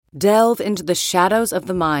Delve into the shadows of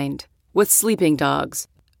the mind with Sleeping Dogs,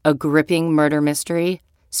 a gripping murder mystery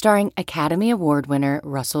starring Academy Award winner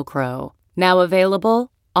Russell Crowe. Now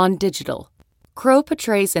available on digital. Crowe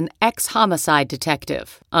portrays an ex-homicide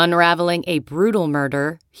detective unraveling a brutal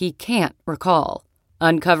murder he can't recall.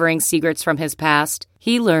 Uncovering secrets from his past,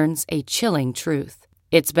 he learns a chilling truth.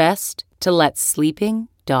 It's best to let sleeping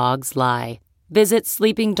dogs lie. Visit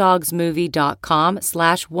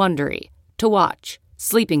sleepingdogsmovie.com/Wondery to watch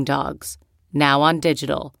Sleeping Dogs, now on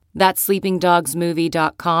digital. That's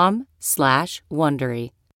sleepingdogsmovie.com/Wondery.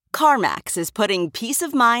 CarMax is putting peace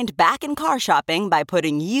of mind back in car shopping by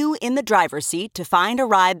putting you in the driver's seat to find a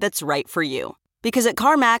ride that's right for you. Because at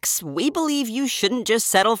CarMax, we believe you shouldn't just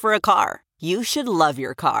settle for a car. You should love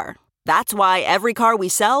your car. That's why every car we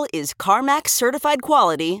sell is CarMax certified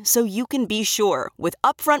quality, so you can be sure with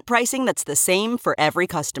upfront pricing that's the same for every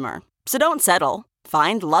customer. So don't settle.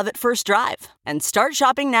 Find love at first drive and start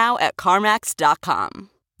shopping now at CarMax.com.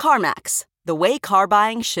 CarMax, the way car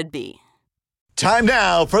buying should be. Time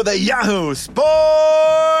now for the Yahoo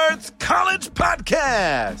Sports College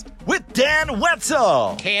Podcast with Dan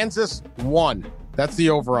Wetzel. Kansas won. That's the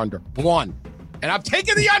over-under. One. And I'm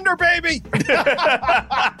taking the under, baby!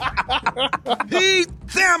 Pete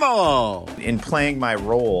Thamel. In playing my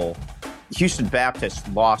role, Houston Baptist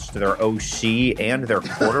lost their OC and their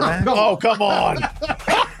quarterback. Oh, come on.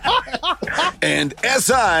 And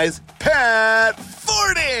SI's Pat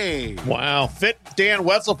Forney. Wow, fit Dan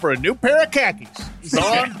Wetzel for a new pair of khakis. He's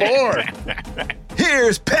on board.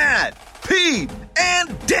 Here's Pat, Pete,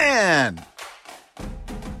 and Dan.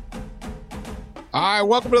 All right,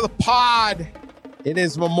 welcome to the pod. It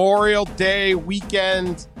is Memorial Day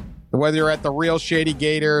weekend. Whether you're at the real Shady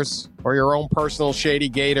Gators or your own personal Shady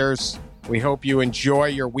Gators, we hope you enjoy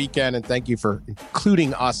your weekend, and thank you for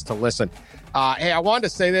including us to listen. Hey, I wanted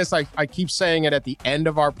to say this. I keep saying it at the end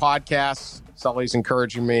of our podcast. Sully's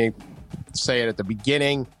encouraging me to say it at the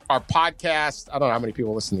beginning. Our podcast, I don't know how many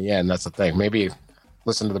people listen to the end. That's the thing. Maybe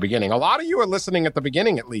listen to the beginning. A lot of you are listening at the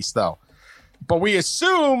beginning, at least, though. But we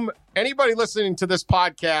assume anybody listening to this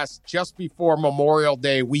podcast just before Memorial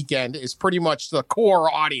Day weekend is pretty much the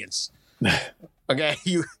core audience. Okay,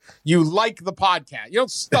 you like the podcast. You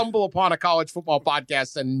don't stumble upon a college football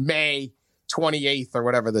podcast in May 28th or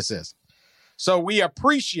whatever this is. So we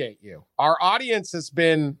appreciate you. Our audience has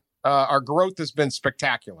been, our growth has been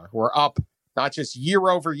spectacular. We're up not just year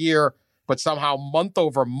over year, but somehow month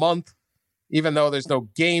over month, even though there's no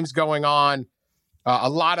games going on.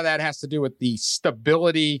 A lot of that has to do with the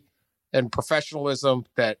stability and professionalism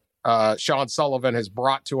that Sean Sullivan has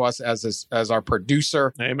brought to us as our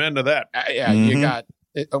producer. Amen to that. You got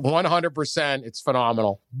it, 100%. It's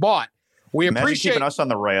phenomenal. But we appreciate keeping us on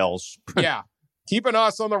the rails. Yeah. Keeping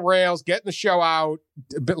us on the rails, getting the show out,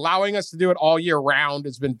 allowing us to do it all year round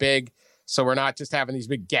has been big. So we're not just having these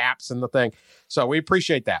big gaps in the thing. So we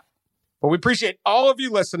appreciate that. But we appreciate all of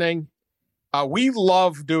you listening. We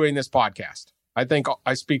love doing this podcast. I think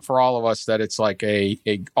I speak for all of us that it's like a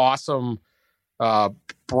awesome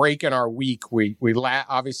break in our week. We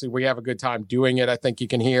obviously we have a good time doing it. I think you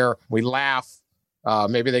can hear we laugh.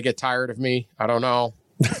 Maybe they get tired of me. I don't know.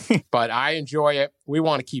 But I enjoy it. We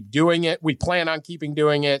want to keep doing it. We plan on keeping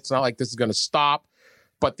doing it. It's not like this is going to stop.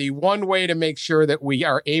 But the one way to make sure that we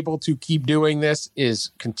are able to keep doing this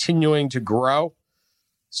is continuing to grow.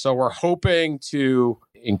 So we're hoping to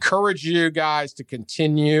encourage you guys to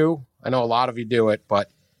continue. I know a lot of you do it,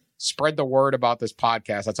 but spread the word about this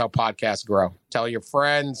podcast. That's how podcasts grow. Tell your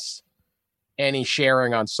friends, any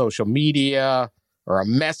sharing on social media or a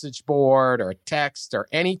message board or a text or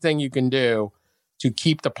anything you can do to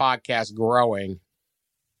keep the podcast growing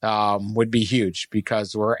would be huge,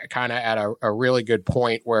 because we're kind of at a really good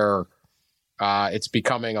point where it's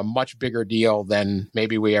becoming a much bigger deal than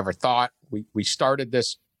maybe we ever thought. We started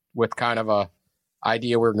this with kind of a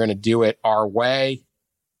idea we were going to do it our way,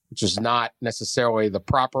 which is not necessarily the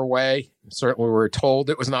proper way. Certainly we were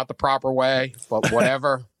told it was not the proper way, but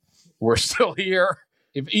whatever. We're still here.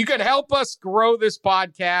 If you can help us grow this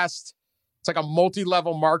podcast, it's like a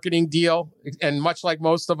multi-level marketing deal. And much like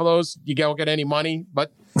most of those, you don't get any money,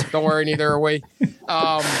 but don't worry, neither are we.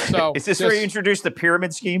 So is this where you introduce the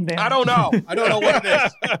pyramid scheme, Dan? I don't know what it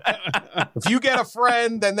is. If you get a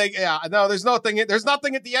friend, then there's nothing at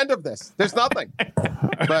the end of this. There's nothing.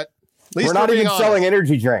 But at least we're not even selling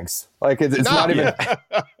energy drinks. Like it's not even.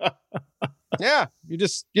 Yeah.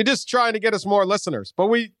 You're just trying to get us more listeners. But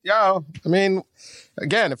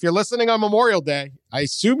again, if you're listening on Memorial Day, I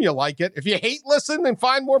assume you like it. If you hate listen, then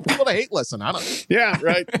find more people to hate listen. I don't know. Yeah,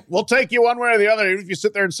 right. We'll take you one way or the other. Even if you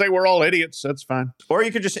sit there and say we're all idiots, that's fine. Or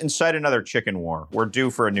you could just incite another chicken war. We're due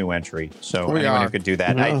for a new entry. So We anyone are. who could do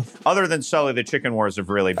that. Other than Sully, the chicken wars have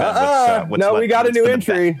really been No, we got a new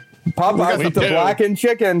entry. Popeyes We with the do. blackened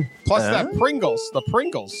chicken. Plus that Pringles, the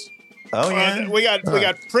Pringles. Oh, yeah. We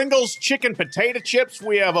got Pringles chicken potato chips.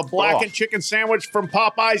 We have a blackened chicken sandwich from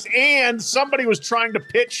Popeyes, and somebody was trying to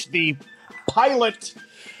pitch the Pilot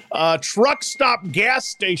truck stop gas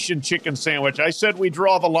station chicken sandwich. I said we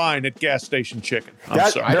draw the line at gas station chicken.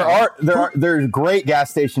 I'm sorry. There's great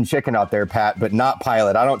gas station chicken out there, Pat, but not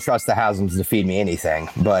Pilot. I don't trust the Haslam's to feed me anything.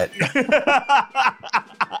 But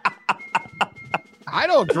I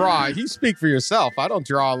don't draw. You speak for yourself. I don't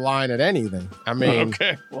draw a line at anything. I mean,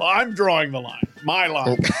 Okay. Well, I'm drawing the line. My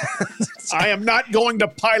line. I am not going to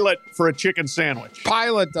Pilot for a chicken sandwich.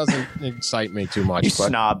 Pilot doesn't excite me too much. You but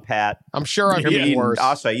snob, Pat. I'm sure I've You're been eating worse.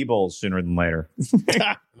 acai bowls sooner than later.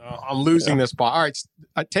 I'm losing this ball. All right,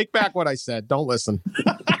 I take back what I said. Don't listen.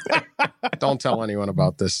 Don't tell anyone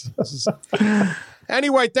about this.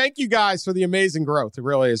 Anyway, thank you guys for the amazing growth. It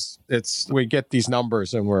really is. We get these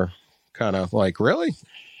numbers and we're kind of like, really?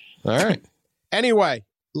 All right. Anyway,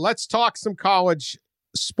 let's talk some college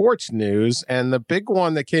sports news. And the big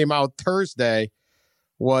one that came out Thursday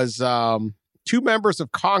was two members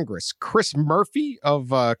of Congress, Chris Murphy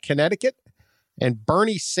of Connecticut and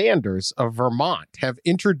Bernie Sanders of Vermont, have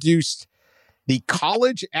introduced the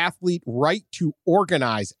College Athlete Right to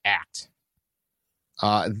Organize Act.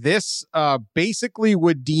 This basically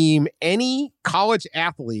would deem any college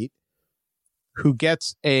athlete who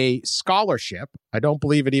gets a scholarship, I don't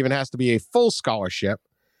believe it even has to be a full scholarship,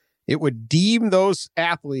 it would deem those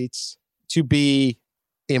athletes to be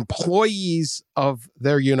employees of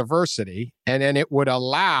their university, and then it would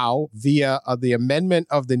allow, via the amendment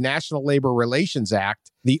of the National Labor Relations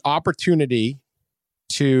Act, the opportunity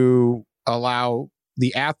to allow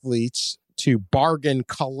the athletes to bargain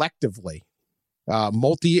collectively.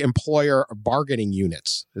 Multi-employer bargaining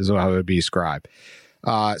units is how it would be described.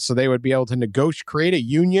 So they would be able to create a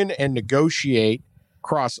union and negotiate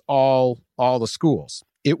across all the schools.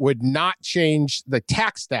 It would not change the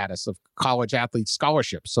tax status of college athlete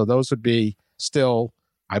scholarships. So those would be still,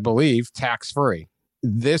 I believe, tax-free.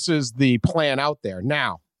 This is the plan out there.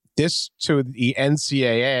 Now, this to the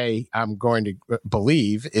NCAA, I'm going to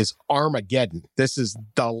believe, is Armageddon. This is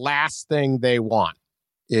the last thing they want,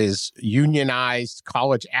 is unionized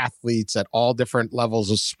college athletes at all different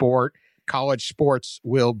levels of sport. College sports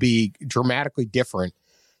will be dramatically different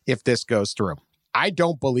if this goes through. I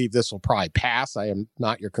don't believe this will probably pass. I am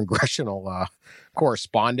not your congressional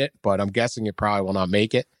correspondent, but I'm guessing it probably will not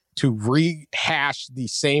make it. To rehash the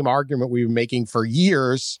same argument we've been making for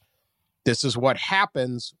years, this is what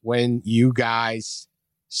happens when you guys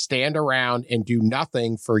stand around and do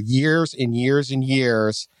nothing for years and years and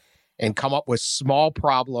years and come up with small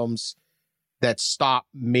problems that stop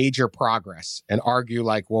major progress and argue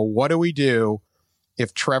like, well, what do we do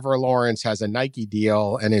if Trevor Lawrence has a Nike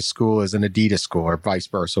deal and his school is an Adidas school, or vice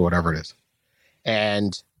versa, whatever it is?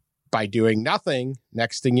 And by doing nothing,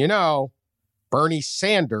 next thing you know, Bernie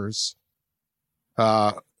Sanders,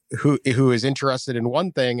 who is interested in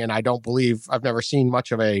one thing, and I don't believe, I've never seen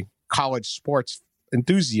much of a college sports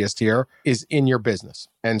enthusiast here, is in your business.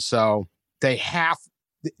 And so they have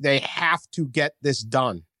to get this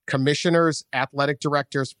done. Commissioners, athletic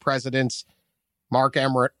directors, presidents, Mark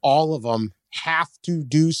Emmert, all of them have to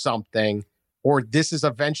do something, or this is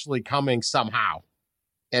eventually coming somehow,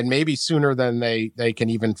 and maybe sooner than they can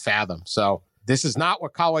even fathom. So this is not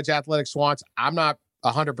what college athletics wants. I'm not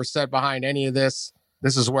 100% behind any of this.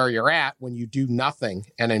 This is where you're at when you do nothing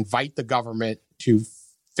and invite the government to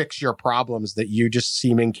fix your problems that you just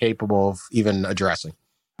seem incapable of even addressing.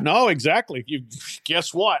 No, exactly.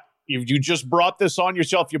 Guess what? You just brought this on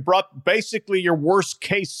yourself. You brought basically your worst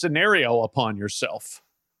case scenario upon yourself.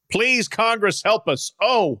 Please, Congress, help us.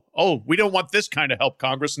 Oh, we don't want this kind of help,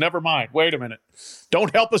 Congress. Never mind. Wait a minute.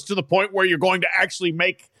 Don't help us to the point where you're going to actually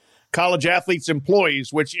make college athletes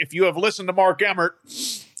employees, which if you have listened to Mark Emmert,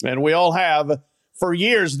 and we all have, for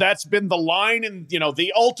years, that's been the line, and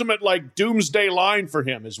the ultimate like doomsday line for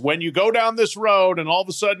him is when you go down this road and all of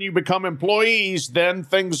a sudden you become employees, then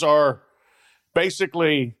things are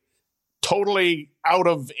basically totally out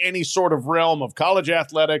of any sort of realm of college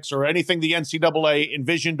athletics or anything the NCAA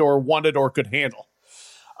envisioned or wanted or could handle.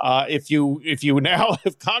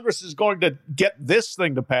 If Congress is going to get this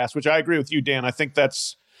thing to pass, which I agree with you, Dan, I think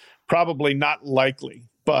that's probably not likely.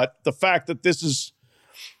 But the fact that this is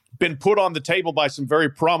been put on the table by some very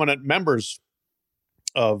prominent members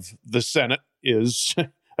of the Senate is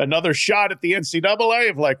another shot at the NCAA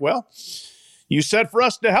of like, well, you said for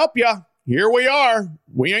us to help you. Here we are.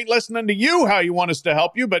 We ain't listening to you how you want us to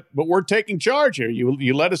help you, but we're taking charge here.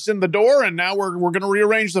 You let us in the door, and now we're going to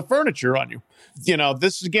rearrange the furniture on you. You know,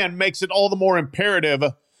 this again makes it all the more imperative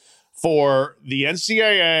for the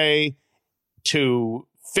NCAA to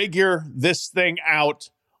figure this thing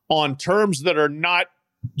out on terms that are not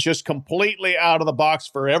just completely out of the box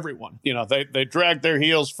for everyone. You know, they dragged their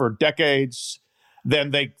heels for decades.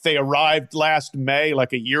 Then they arrived last May,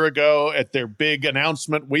 like a year ago, at their big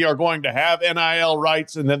announcement. We are going to have NIL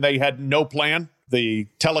rights. And then they had no plan. The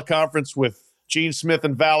teleconference with Gene Smith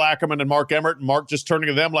and Val Ackerman and Mark Emmert, and Mark just turning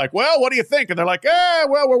to them like, well, what do you think? And they're like,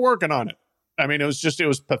 well, we're working on it. I mean, it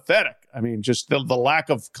was pathetic. I mean, just the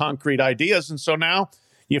lack of concrete ideas. And so now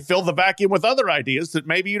you fill the vacuum with other ideas that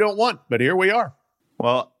maybe you don't want. But here we are.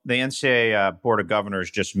 Well, the NCAA Board of Governors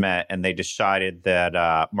just met, and they decided that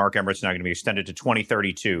Mark Emmert's now going to be extended to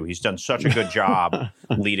 2032. He's done such a good job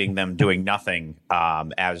leading them doing nothing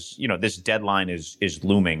as, you know, this deadline is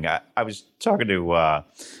looming. I was talking to an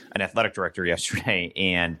athletic director yesterday,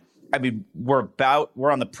 and I mean, we're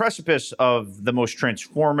on the precipice of the most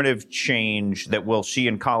transformative change that we'll see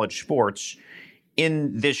in college sports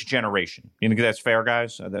in this generation. You think that's fair,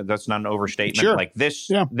 guys? That's not an overstatement. Sure. Like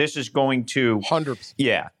this is going to 100%.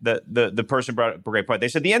 Yeah. The person brought up a great point. They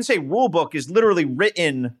said the NCAA rule book is literally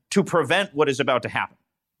written to prevent what is about to happen,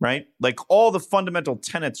 right? Like all the fundamental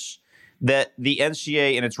tenets that the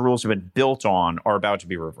NCAA and its rules have been built on are about to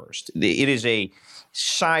be reversed. It is a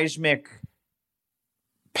seismic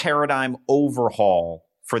paradigm overhaul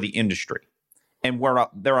for the industry. And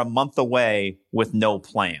they're a month away with no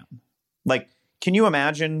plan. Like, can you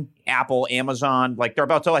imagine Apple, Amazon, like they're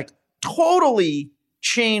about to like totally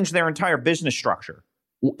change their entire business structure?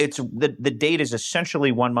 It's the date is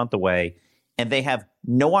essentially 1 month away, and they have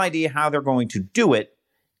no idea how they're going to do it.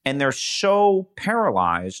 And they're so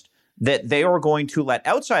paralyzed that they are going to let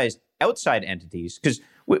outside entities, because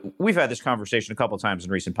we've had this conversation a couple of times in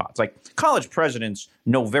recent pods. Like college presidents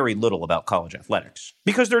know very little about college athletics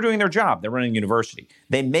because they're doing their job. They're running a university.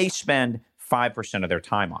 They may spend 5% of their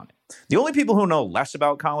time on it. The only people who know less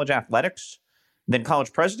about college athletics than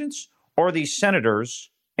college presidents are these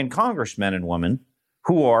senators and congressmen and women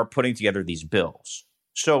who are putting together these bills.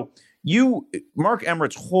 So Mark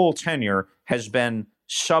Emmert's whole tenure has been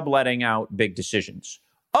subletting out big decisions.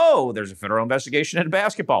 Oh, there's a federal investigation into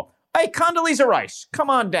basketball. Hey, Condoleezza Rice, come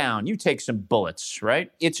on down. You take some bullets, right?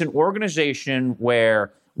 It's an organization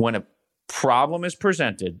where when a problem is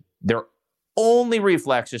presented, their only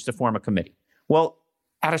reflex is to form a committee. Well,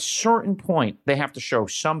 at a certain point, they have to show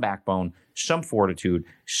some backbone, some fortitude,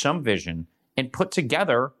 some vision, and put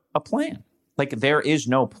together a plan. Like there is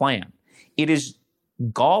no plan. It is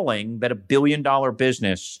galling that $1 billion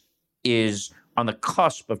business is on the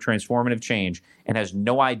cusp of transformative change and has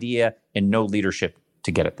no idea and no leadership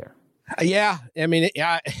to get it there. Yeah, I mean,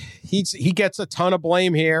 he gets a ton of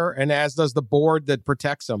blame here, and as does the board that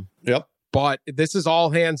protects him. Yep. But this is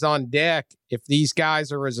all hands on deck. If these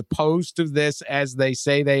guys are as opposed to this as they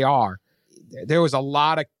say they are, there was a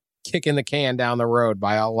lot of kicking the can down the road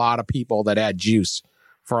by a lot of people that had juice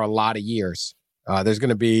for a lot of years. There's going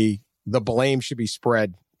to be, the blame should be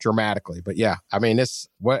spread dramatically. But yeah, I mean, this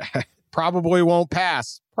probably won't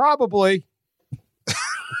pass. Probably.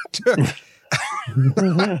 I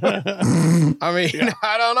mean, yeah.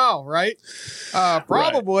 I don't know, right?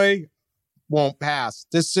 Probably won't pass.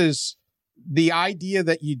 This is the idea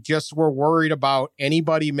that you just were worried about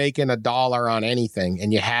anybody making $1 on anything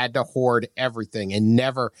and you had to hoard everything and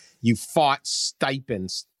you fought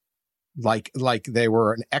stipends like they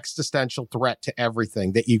were an existential threat to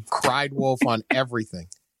everything, that you cried wolf on everything.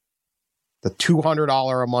 The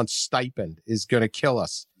 $200 a month stipend is going to kill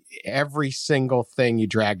us. Every single thing you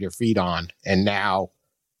dragged your feet on. And now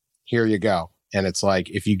here you go. And it's like,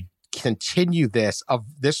 if you continue this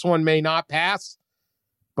one may not pass,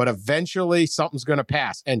 but eventually something's going to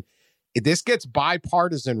pass. And this gets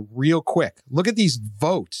bipartisan real quick. Look at these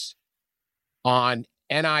votes on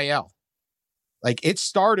NIL. Like it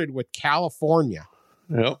started with California,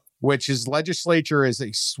 which his legislature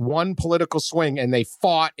is one political swing, and they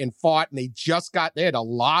fought and they had a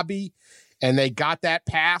lobby and they got that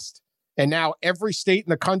passed. And now every state in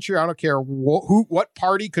the country, I don't care what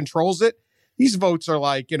party controls it, these votes are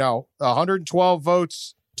like, 112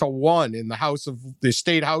 votes to 1 in the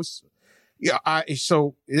state house. Yeah,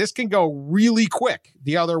 so this can go really quick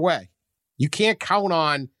the other way. You can't count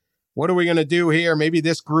on what are we going to do here? Maybe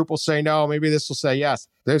this group will say no. Maybe this will say yes.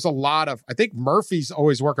 There's a lot of, I think Murphy's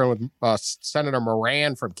always working with Senator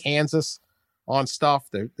Moran from Kansas on stuff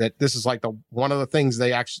that this is like one of the things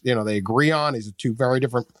they actually, they agree on. These are two very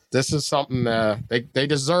different. This is something they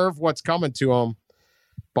deserve what's coming to them.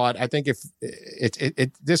 But I think if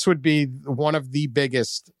this would be one of the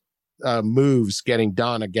biggest moves getting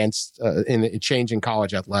done against in changing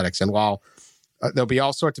college athletics. And while there'll be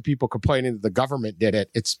all sorts of people complaining that the government did it,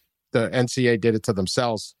 it's the NCAA did it to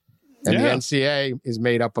themselves. And the NCAA is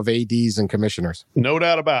made up of ADs and commissioners. No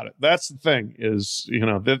doubt about it. That's the thing is,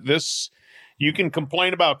 this, you can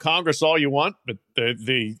complain about Congress all you want, but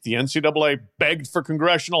the NCAA begged for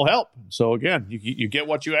congressional help. So again, you get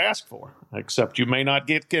what you ask for, except you may not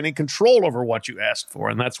get any control over what you asked for.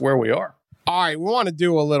 And that's where we are. All right. We want to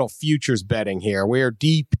do a little futures betting here. We're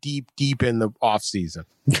deep in the off season.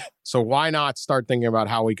 So why not start thinking about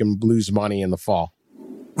how we can lose money in the fall?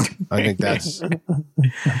 I think that's the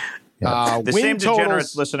same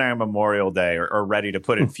degenerates listening on Memorial Day are ready to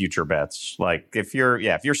put in future bets. Like if you're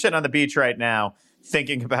sitting on the beach right now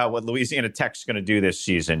thinking about what Louisiana Tech's going to do this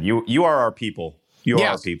season, you are our people. You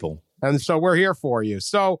are our people, and so we're here for you.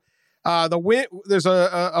 So the win, there's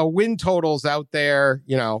a win totals out there.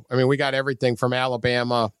 We got everything from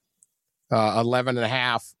Alabama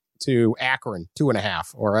 11.5 to Akron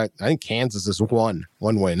 2.5, or I think Kansas is one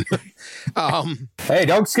win. Hey,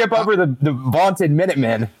 don't skip over the vaunted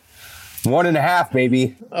Minutemen. 1.5,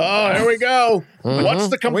 baby. Oh, here we go. Mm-hmm. What's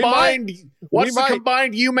the combined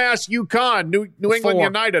UMass UConn New England 4.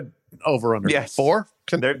 United over under? Yes. 4?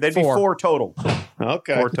 They'd be 4 total.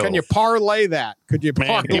 Okay. 4 total. Can you parlay that? Could you Man,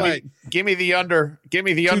 parlay? give me the under. Give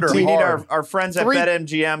me the under. We need hard. our friends at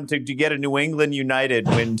BetMGM to get a New England United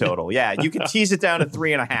win total. Yeah, you can tease it down to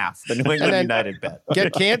 3.5. The New England United bet.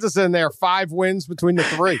 Get Kansas in there. 5 wins between the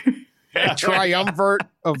 3. Triumvirate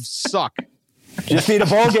of suck. Just need a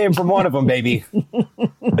bowl game from one of them, baby.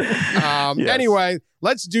 Yes. Anyway,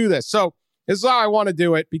 let's do this. So this is how I want to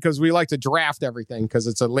do it because we like to draft everything because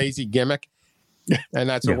it's a lazy gimmick. And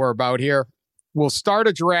that's what we're about here. We'll start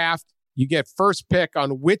a draft. You get first pick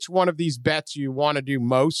on which one of these bets you want to do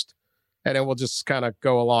most. And then we'll just kind of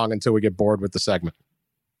go along until we get bored with the segment.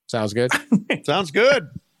 Sounds good? Sounds good.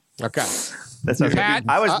 Okay. That sounds Pat,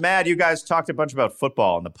 good. I was mad you guys talked a bunch about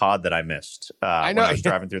football in the pod that I missed. I know. When I was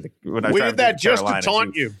driving through We did that just to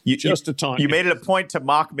taunt you. Just to taunt you. You made it a point to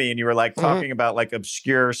mock me, and you were like talking about like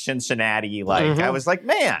obscure Cincinnati. Like I was like,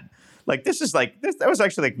 man, like this is like this. That was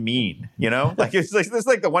actually like mean, Like it's like this is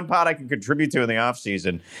like the one pod I can contribute to in the off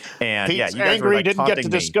season. And Pete's you guys angry were like didn't get to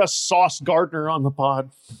discuss Sauce Gardner on the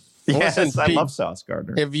pod. Yes, Listen, I Pete, love Sauce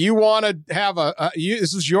Gardner. If you want to have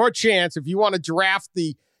this is your chance. If you want to draft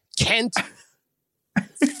the Kent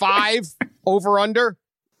 5 over under,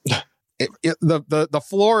 the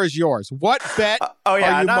floor is yours. What bet?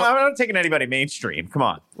 I'm not taking anybody mainstream. Come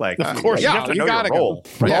on, like of course, you have to know gotta your role.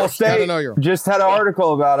 go. Ball State just had an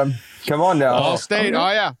article about him. Come on now. Ball State.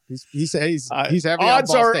 Oh yeah, he's heavy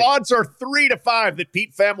odds on Ball State. Odds are 3-5 that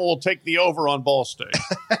Pete Thamel will take the over on Ball State.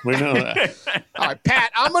 We know that. All right,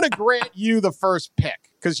 Pat, I'm going to grant you the first pick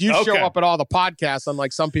because you show up at all the podcasts,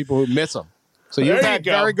 unlike some people who miss them. So you've had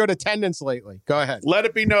very good attendance lately. Go ahead. Let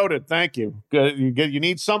it be noted. Thank you. You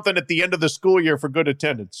need something at the end of the school year for good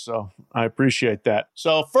attendance. So I appreciate that.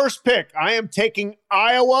 So first pick, I am taking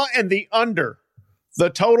Iowa and the under. The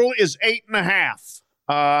total is 8.5.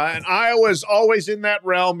 And Iowa is always in that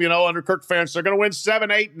realm, under Kirk Ferentz. They're going to win 7,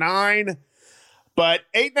 8, 9. But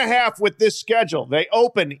 8.5 with this schedule. They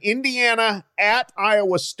open Indiana at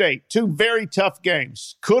Iowa State. 2 very tough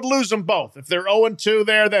games. Could lose them both. If they're 0-2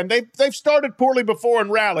 there, then they've started poorly before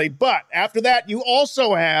and rallied. But after that, you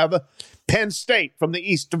also have Penn State from the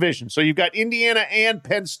East Division. So you've got Indiana and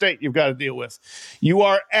Penn State you've got to deal with. You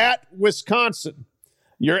are at Wisconsin.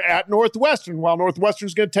 You're at Northwestern. While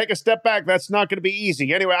Northwestern's going to take a step back, that's not going to be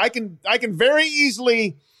easy. Anyway, I can very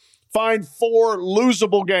easily find 4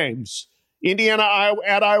 losable games. Indiana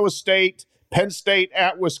at Iowa State, Penn State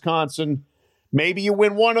at Wisconsin. Maybe you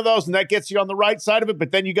win one of those, and that gets you on the right side of it,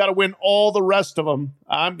 but then you got to win all the rest of them.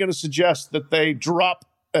 I'm going to suggest that they drop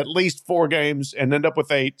at least 4 games and end up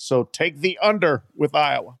with 8. So take the under with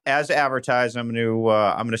Iowa. As advertised, I'm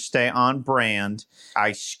going to stay on brand.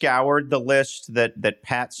 I scoured the list that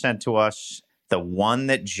Pat sent to us. The one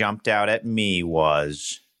that jumped out at me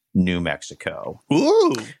was New Mexico.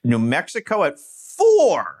 Ooh, New Mexico at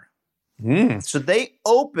 4. So they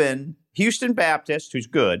open Houston Baptist, who's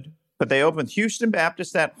good, but they open Houston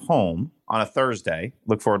Baptist at home on a Thursday.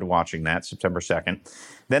 Look forward to watching that, September 2nd.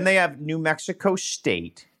 Then they have New Mexico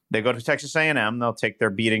State. They go to Texas A&M. They'll take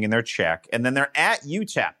their beating in their check. And then they're at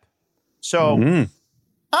UTEP. So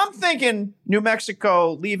I'm thinking New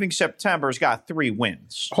Mexico leaving September's got 3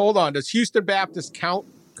 wins. Hold on. Does Houston Baptist count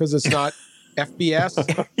because it's not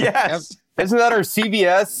FBS? Yes. Isn't that our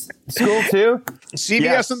CVS school too? CVS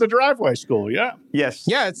Yes. in the driveway school, yeah. Yes.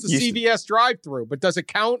 Yeah, it's the CVS drive-through. But does it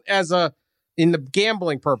count as in the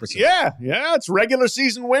gambling purposes? Yeah, it's regular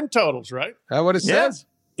season win totals, right? Is that what it Yeah. says?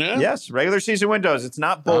 Yeah. Yes, regular season win totals. It's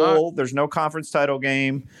not bowl. There's no conference title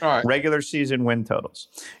game. All right. Regular season win totals.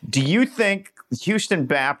 Do you think Houston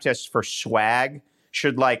Baptist for swag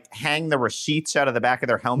should hang the receipts out of the back of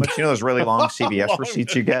their helmets? You know those really long CVS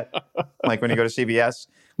receipts you get, like when you go to CVS.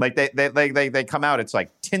 They come out. It's like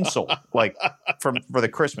tinsel, for the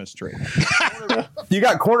Christmas tree. You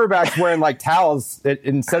got quarterbacks wearing towels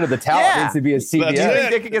instead of the towel. It needs to be a CVS. Do you think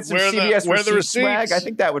they could get some CVS the receipt swag? receipts. I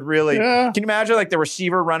think that would really. Yeah. Can you imagine the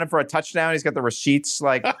receiver running for a touchdown? He's got the receipts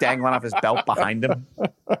dangling off his belt behind him.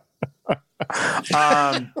 That's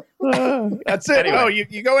it. Anyway. Oh,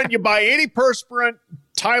 you go in, you buy antiperspirant,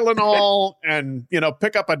 Tylenol, and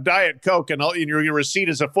pick up a Diet Coke, and your receipt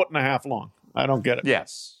is 1.5 feet long. I don't get it.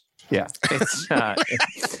 Yes. Yeah. It's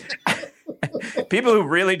people who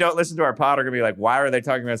really don't listen to our pod are gonna be like, why are they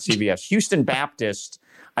talking about CVS? Houston Baptist,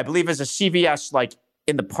 I believe, is a CVS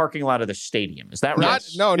in the parking lot of the stadium. Is that right?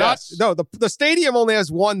 The stadium only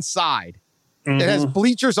has one side. It has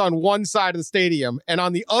bleachers on one side of the stadium, and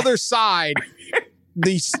on the other side,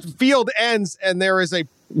 the field ends, and there is a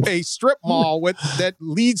strip mall that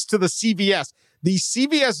leads to the CVS. The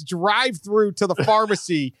CVS drive-through to the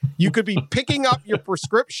pharmacy, you could be picking up your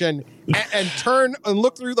prescription and turn and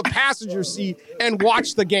look through the passenger seat and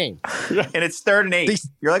watch the game. And it's 3rd and 8.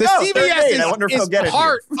 You're like, the oh, 3rd and 8. CVS I wonder if they'll get is it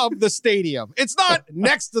part here. of the stadium. It's not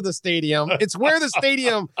next to the stadium. It's where the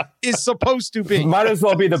stadium is supposed to be. Might as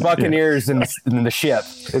well be the Buccaneers in the ship.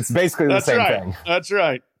 It's basically the same thing. That's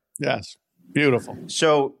right. Yes. Beautiful.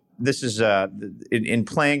 So this is in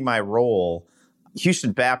playing my role.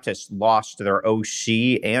 Houston Baptist lost their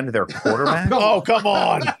OC and their quarterback. Oh, come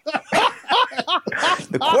on.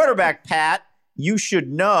 The quarterback, Pat, you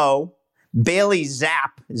should know, Bailey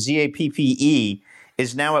Zappe, Zappe,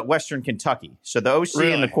 is now at Western Kentucky. So the OC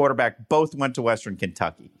and the quarterback both went to Western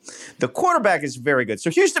Kentucky. The quarterback is very good. So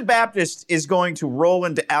Houston Baptist is going to roll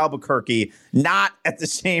into Albuquerque, not at the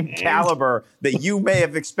same caliber that you may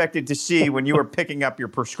have expected to see when you were picking up your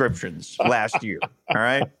prescriptions last year. All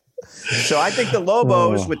right? So I think the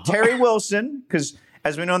Lobos with Terry Wilson, because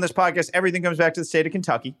as we know in this podcast, everything comes back to the state of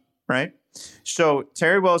Kentucky, right? So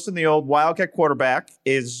Terry Wilson, the old Wildcat quarterback,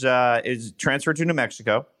 is transferred to New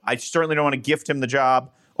Mexico. I certainly don't want to gift him the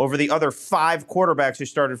job over the other 5 quarterbacks who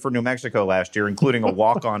started for New Mexico last year, including a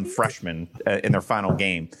walk-on freshman in their final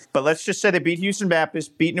game. But let's just say they beat Houston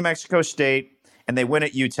Baptist, beat New Mexico State, and they win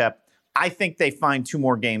at UTEP. I think they find 2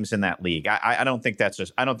 more games in that league. I don't think that's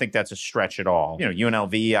a stretch at all.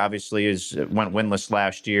 UNLV obviously went winless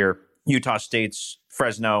last year. Utah State's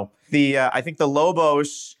Fresno. I think the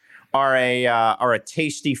Lobos are a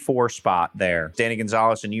tasty 4 spot there. Danny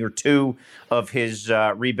Gonzalez in year 2 of his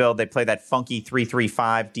rebuild. They play that funky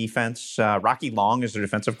 3-3-5 defense. Rocky Long is their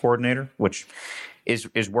defensive coordinator, which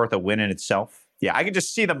is worth a win in itself. Yeah, I can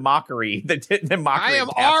just see the mockery. The mockery. I am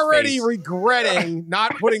already regretting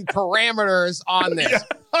not putting parameters on this.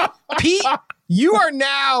 Pete, you are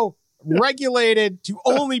now regulated to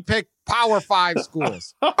only pick Power 5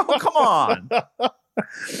 schools. Oh, come on.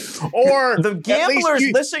 Or the gamblers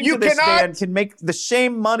listening to this man can make the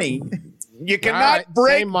same money. You cannot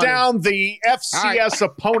break same money. down the FCS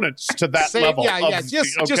opponents to that level. Yeah.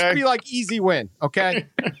 Just be like easy win. Okay.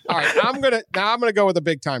 All right. I'm gonna go with a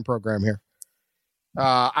big time program here.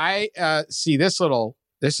 I see this little.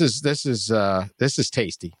 This is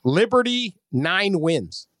tasty. Liberty 9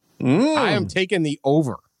 wins. I am taking the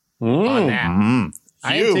over on that.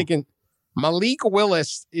 I am taking Malik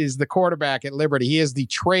Willis is the quarterback at Liberty. He is the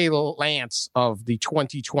Trey Lance of the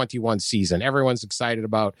 2021 season. Everyone's excited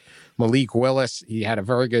about Malik Willis. He had a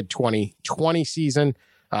very good 2020 season.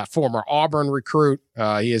 Former Auburn recruit.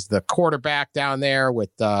 He is the quarterback down there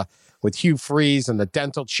with Hugh Freeze and the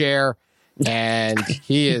dental chair. And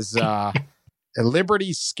he is a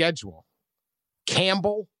Liberty's schedule.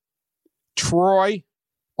 Campbell, Troy,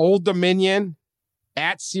 Old Dominion,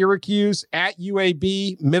 at Syracuse, at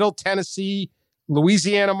UAB, Middle Tennessee,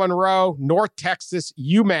 Louisiana Monroe, North Texas,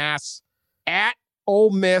 UMass, at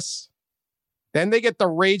Ole Miss. Then they get the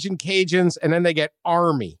Raging Cajuns, and then they get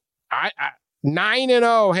Army.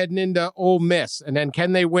 9-0 heading into Ole Miss. And then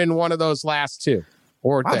can they win one of those last 2?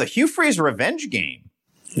 Or the Hugh Freeze revenge game.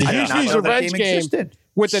 The Hugh Freeze revenge game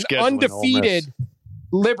with an undefeated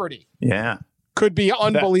Liberty. Yeah. Could be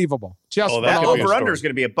unbelievable. That over-under is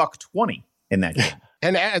going to be $1.20 in that game.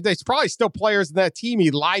 And there's probably still players in that team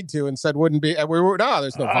he lied to and said wouldn't be. No,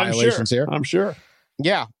 there's no violations here. I'm sure.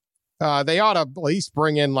 Yeah. They ought to at least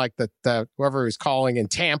bring in like the whoever he's calling in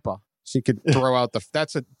Tampa. She could throw out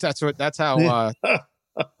that's how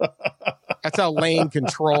that's how Lane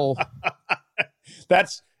control.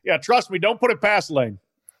 Trust me, don't put it past Lane.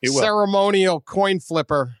 He will. Ceremonial coin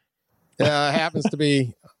flipper happens to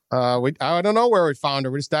be I don't know where we found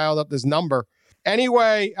her. We just dialed up this number.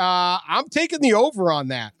 Anyway, I'm taking the over on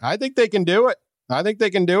that. I think they can do it.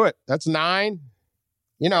 That's 9.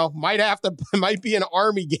 Might be an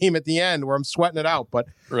Army game at the end where I'm sweating it out, but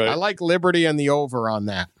right. I like Liberty and the over on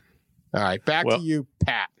that. All right, back to you,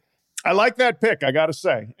 Pat. I like that pick, I got to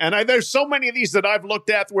say. And there's so many of these that I've looked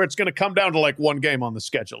at where it's going to come down to like one game on the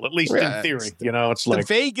schedule, at least in theory. It's like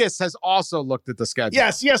Vegas has also looked at the schedule.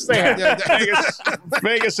 Yes, they have.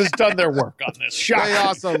 Vegas has done their work on this. They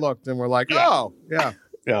also looked and were like, oh, yeah.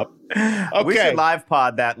 Yeah. Okay. We should live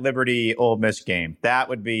pod that Liberty Ole Miss game. That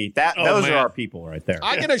would be that. Those are our people right there.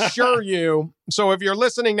 I can assure you. So if you're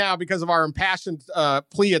listening now because of our impassioned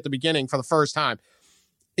plea at the beginning for the first time,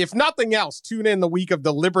 if nothing else, tune in the week of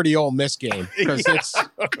the Liberty Ole Miss game because it's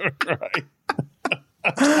right.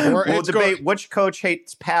 We'll debate which coach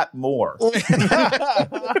hates Pat more.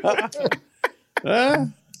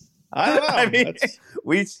 I don't know. I mean,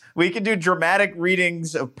 we can do dramatic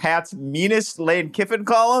readings of Pat's meanest Lane Kiffin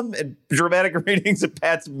column and dramatic readings of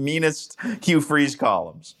Pat's meanest Hugh Freeze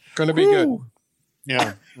columns. Going to be good.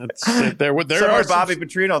 Yeah, there are Bobby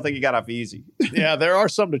Petrino. I think he got off easy. Yeah, there are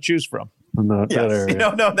some to choose from. That area.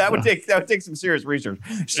 That would take some serious research.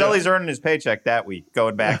 Sully's earning his paycheck that week,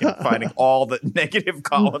 going back and finding all the negative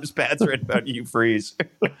columns Pat's written about Hugh Freeze.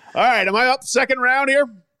 All right, am I up second round here?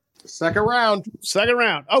 Second round.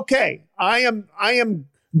 Okay. I am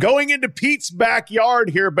going into Pete's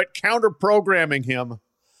backyard here, but counter-programming him.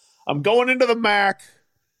 I'm going into the MAC,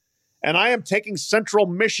 and I am taking Central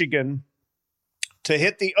Michigan to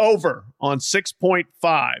hit the over on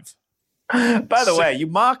 6.5. By the way, you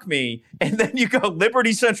mock me, and then you go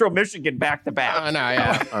Liberty Central Michigan back to back. No,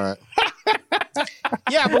 yeah. All right.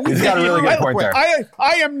 Yeah, but He's got a really good point there.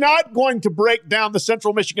 I am not going to break down the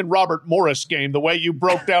Central Michigan Robert Morris game the way you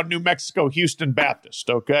broke down New Mexico Houston Baptist,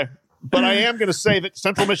 okay? But I am going to say that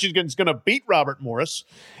Central Michigan is going to beat Robert Morris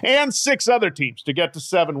and 6 other teams to get to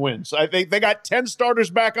 7 wins. They got 10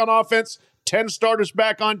 starters back on offense, 10 starters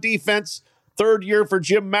back on defense. 3rd year for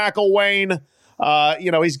Jim McElwain.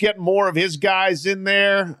 He's getting more of his guys in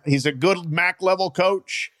there. He's a good MAC-level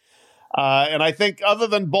coach. And I think other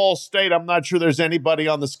than Ball State, I'm not sure there's anybody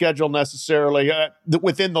on the schedule necessarily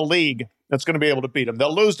within the league that's going to be able to beat them.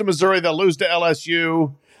 They'll lose to Missouri. They'll lose to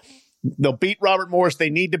LSU. They'll beat Robert Morris. They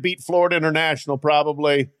need to beat Florida International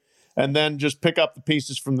probably. And then just pick up the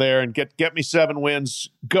pieces from there and get me 7 wins.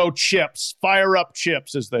 Go Chips. Fire up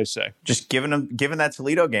Chips, as they say. Just giving that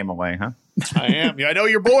Toledo game away, huh? I am. I know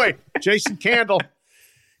your boy, Jason Candle.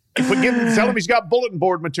 Tell him he's got bulletin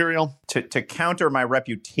board material. To counter my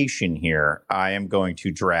reputation here, I am going to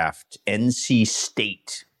draft NC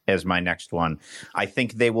State as my next one. I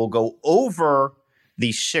think they will go over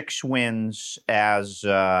the 6 wins as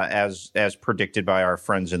predicted by our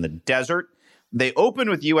friends in the desert. They open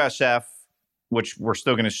with USF, which we're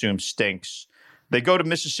still going to assume stinks. They go to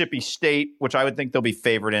Mississippi State, which I would think they'll be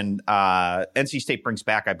favored in. NC State brings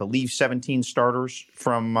back, I believe, 17 starters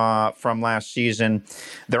from last season.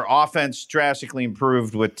 Their offense drastically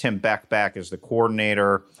improved with Tim Beck back as the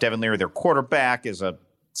coordinator. Devin Leary, their quarterback, is a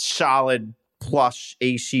solid plus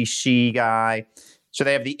ACC guy. So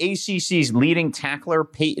they have the ACC's leading tackler,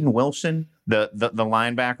 Peyton Wilson, the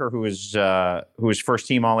linebacker who was first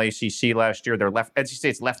team All ACC last year. NC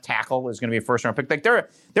State's left tackle is going to be a first round pick. Like they're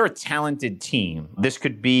a talented team. This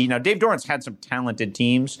could be now. Dave Doran's had some talented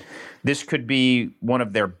teams. This could be one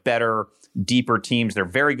of their better, deeper teams. They're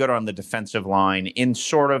very good on the defensive line in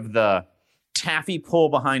sort of the taffy pull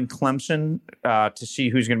behind Clemson to see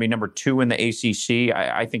who's going to be number 2 in the ACC.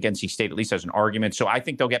 I think NC State at least has an argument. So I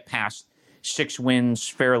think they'll get past 6 wins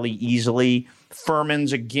fairly easily.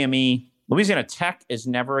 Furman's a gimme. Louisiana Tech is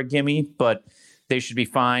never a gimme, but they should be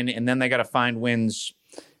fine. And then they got to find wins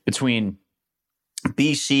between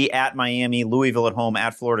BC at Miami, Louisville at home,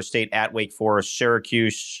 at Florida State, at Wake Forest,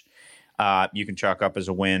 Syracuse. You can chalk up as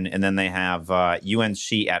a win. And then they have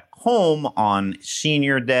UNC at home on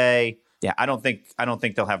Senior Day. Yeah, I don't think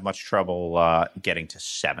they'll have much trouble getting to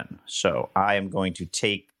 7. So I am going to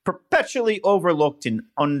take perpetually overlooked and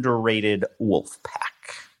underrated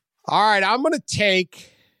Wolfpack. All right, I'm going to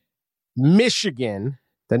take Michigan.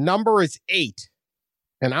 The number is 8,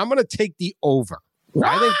 and I'm going to take the over.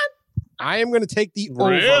 What? I am going to take the over.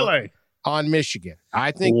 Really? on Michigan.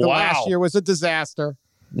 I think the Wow. last year was a disaster.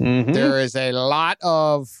 Mhm. There is a lot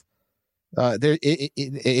of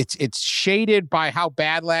it's shaded by how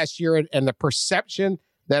bad last year and the perception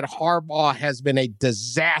that Harbaugh has been a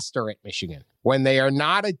disaster at Michigan. When they are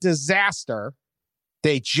not a disaster,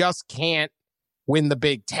 they just can't win the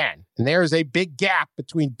Big Ten. And there is a big gap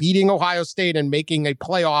between beating Ohio State and making a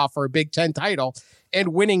playoff or a Big Ten title and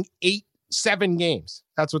winning 7 games.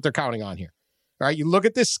 That's what they're counting on here. All right, you look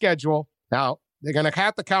at this schedule. Now, they're going to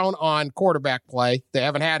have to count on quarterback play. They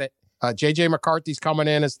haven't had it. J.J. McCarthy's coming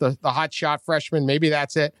in as the hot shot freshman. Maybe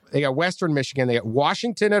that's it. They got Western Michigan. They got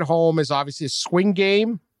Washington at home is obviously a swing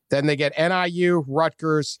game. Then they get NIU,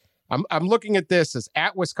 Rutgers. I'm looking at this as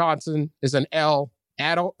at Wisconsin is an L.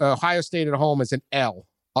 At Ohio State at home is an L.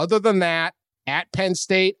 Other than that, at Penn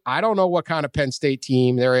State, I don't know what kind of Penn State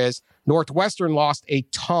team there is. Northwestern lost a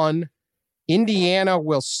ton. Indiana,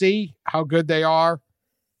 we'll see how good they are.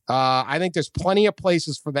 I think there's plenty of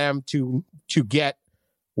places for them to get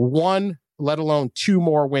 1, let alone 2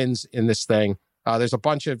 more wins in this thing. There's a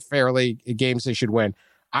bunch of fairly games they should win.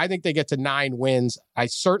 I think they get to 9 wins. I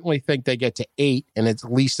certainly think they get to 8, and at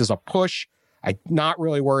least as a push. I'm not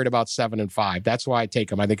really worried about 7 and 5. That's why I take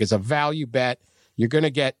them. I think it's a value bet. You're gonna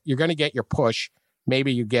get your push.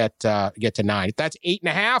 Maybe you get to 9. If that's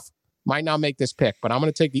 8.5, might not make this pick, but I'm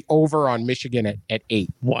going to take the over on Michigan at 8.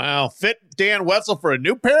 Wow. Fit Dan Wetzel for a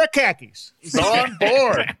new pair of khakis. He's on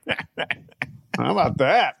board. How about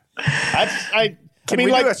that? Can we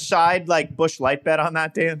do a side like Busch Light bet on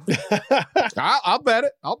that, Dan? I'll bet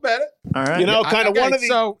it. All right. You know, kind of one of the.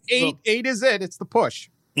 So 8 is it. It's the push.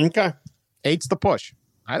 Okay. 8's the push.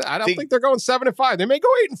 I don't think they're going 7 and 5. They may go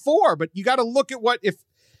 8 and 4, but you got to look at what if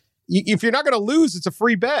you're not going to lose, it's a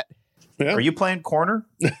free bet. Yeah. Are you playing corner?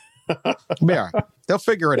 Yeah, they'll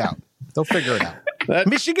figure it out.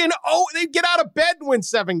 Michigan, they get out of bed and win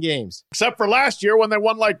 7 games. Except for last year when they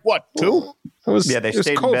won 2? They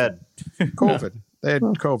stayed in bed. COVID. They had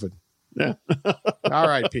COVID. Yeah. All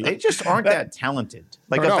right, Pete. They just aren't that talented.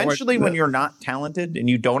 Eventually, when you're not talented and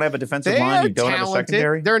you don't have a defensive line, you don't have a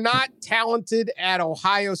secondary. They're not talented at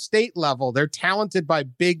Ohio State level. They're talented by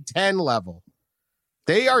Big Ten level.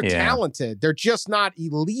 They are talented. They're just not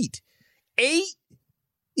elite.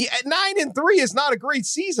 9 and 3 is not a great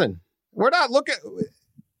season. We're not looking.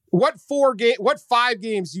 What 5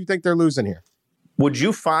 games do you think they're losing here? Would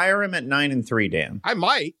you fire him at 9 and 3, Dan? I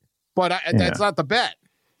might, but that's not the bet.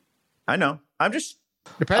 I know. I'm just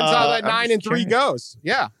depends how that 9 and 3 goes.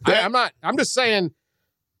 Yeah, I'm not. I'm just saying.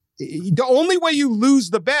 The only way you lose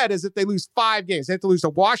the bet is if they lose 5 games. They have to lose to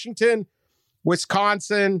Washington,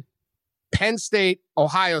 Wisconsin, Penn State,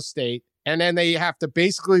 Ohio State, and then they have to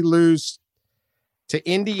basically lose to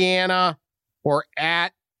Indiana or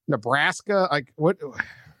at Nebraska.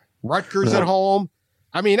 Rutgers at home.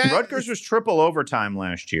 I mean, Rutgers was triple overtime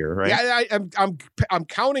last year, right? Yeah, I'm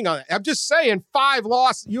counting on it. I'm just saying 5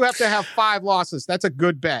 losses. You have to have 5 losses. That's a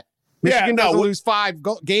good bet. Michigan doesn't lose 5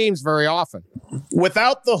 games very often.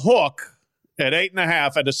 Without the hook at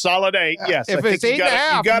 8.5 at a solid 8, yes. If it's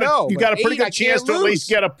 8.5, you got a pretty good chance to at least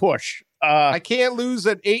get a push. I can't lose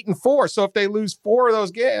at 8 and 4. So if they lose 4 of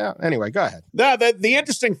those games, anyway, go ahead. Now, the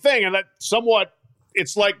interesting thing, and that somewhat,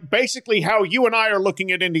 it's like basically how you and I are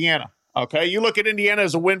looking at Indiana. Okay, you look at Indiana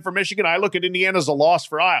as a win for Michigan. I look at Indiana as a loss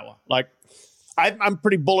for Iowa. I'm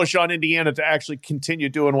pretty bullish on Indiana to actually continue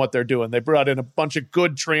doing what they're doing. They brought in a bunch of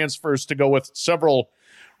good transfers to go with several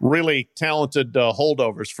really talented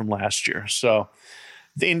holdovers from last year. So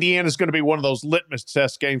Indiana is going to be one of those litmus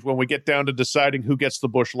test games when we get down to deciding who gets the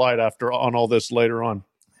Busch Light on all this later on.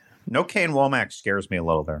 No Kane Womack scares me a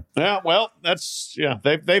little there. Yeah, well,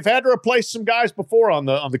 they've had to replace some guys before on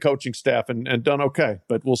the coaching staff and done okay,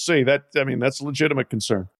 but we'll see. That's a legitimate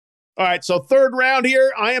concern. All right, so third round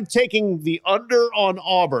here, I am taking the under on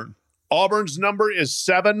Auburn. Auburn's number is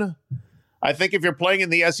 7. I think if you're playing in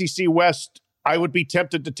the SEC West, I would be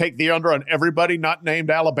tempted to take the under on everybody not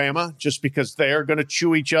named Alabama, just because they are going to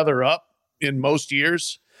chew each other up in most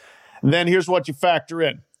years. And then here's what you factor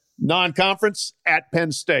in. Non-conference at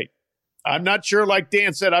Penn State. I'm not sure, like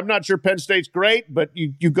Dan said, I'm not sure Penn State's great, but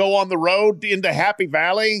you go on the road into Happy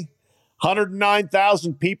Valley,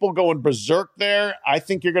 109,000 people going berserk there. I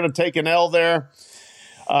think you're going to take an L there.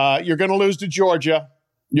 You're going to lose to Georgia.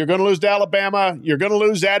 You're going to lose to Alabama. You're going to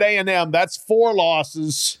lose at A&M. That's 4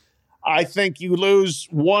 losses. I think you lose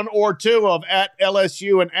 1 or 2 of at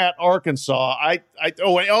LSU and at Arkansas.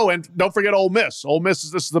 And don't forget Ole Miss. This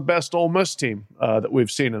is the best Ole Miss team that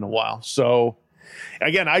we've seen in a while. So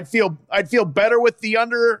again, I'd feel better with the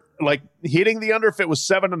under, like hitting the under if it was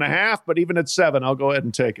 7.5. But even at 7, I'll go ahead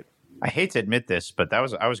and take it. I hate to admit this, but I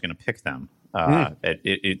was going to pick them.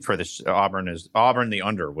 For this Auburn the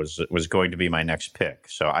under was going to be my next pick.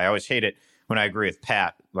 So I always hate it when I agree with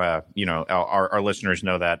Pat. Our listeners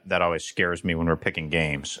know that always scares me when we're picking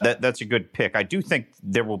games. That's a good pick. I do think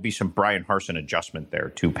there will be some Brian Harsin adjustment there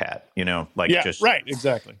too, Pat. Right,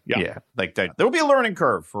 exactly. Yeah, like that. There will be a learning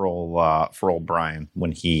curve for old Brian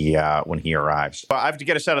when he arrives. But I have to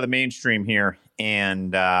get us out of the mainstream here,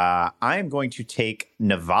 and I am going to take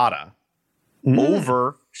Nevada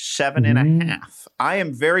over 7.5. I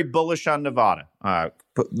am very bullish on Nevada.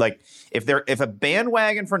 If a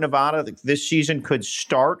bandwagon for Nevada this season could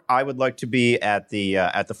start, I would like to be at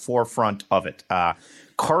the forefront of it.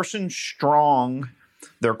 Carson Strong,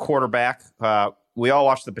 their quarterback. We all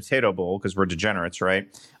watched the Potato Bowl because we're degenerates, right?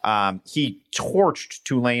 He torched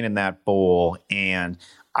Tulane in that bowl, and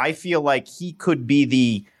I feel like he could be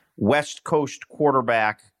the West Coast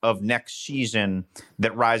quarterback of next season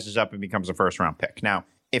that rises up and becomes a first-round pick. Now,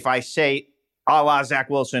 if I say a la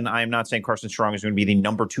Zach Wilson, I am not saying Carson Strong is going to be the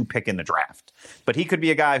number 2 pick in the draft. But he could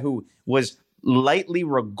be a guy who was lightly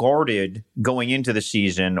regarded going into the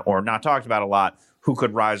season or not talked about a lot, who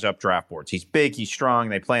could rise up draft boards. He's big, he's strong.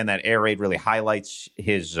 They play in that air raid, really highlights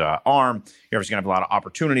his arm. He's going to have a lot of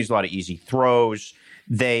opportunities, a lot of easy throws.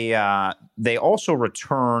 They also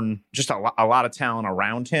return just a lot of talent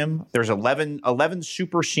around him. There's 11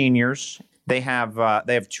 super seniors. They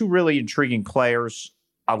have 2 really intriguing players.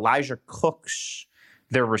 Elijah Cooks,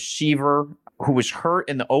 their receiver, who was hurt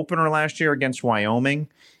in the opener last year against Wyoming,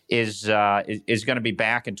 is going to be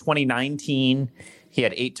back in 2019. He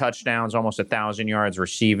had 8 touchdowns, almost 1,000 yards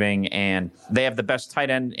receiving, and they have the best tight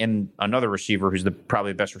end and another receiver who's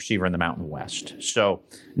probably the best receiver in the Mountain West. So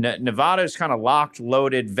Nevada is kind of locked,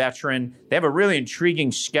 loaded, veteran. They have a really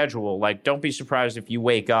intriguing schedule. Like, don't be surprised if you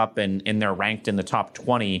wake up and they're ranked in the top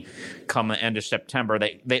 20 come the end of September.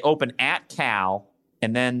 They open at Cal,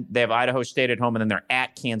 and then they have Idaho State at home, and then they're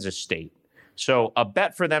at Kansas State. So a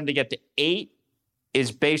bet for them to get to 8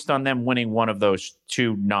 is based on them winning one of those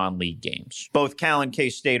 2 non-league games. Both Cal and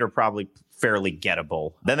K-State are probably fairly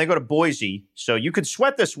gettable. Then they go to Boise. So you could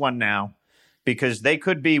sweat this one now because they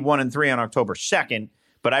could be 1-3 on October 2nd.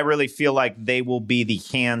 But I really feel like they will be the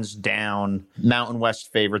hands-down Mountain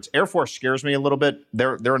West favorites. Air Force scares me a little bit.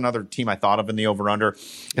 They're another team I thought of in the over-under.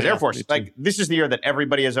 Because Air Force, this is the year that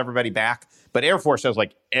everybody has everybody back. But Air Force has,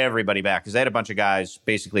 everybody back because they had a bunch of guys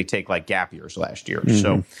basically take, gap years last year.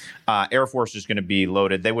 So Air Force is going to be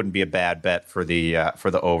loaded. They wouldn't be a bad bet for the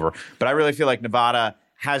over. But I really feel like Nevada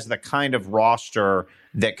has the kind of roster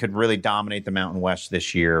that could really dominate the Mountain West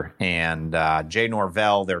this year. And Jay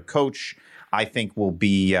Norvell, their coach, I think will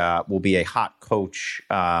be a hot coach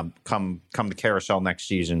come the carousel next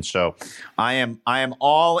season. So I am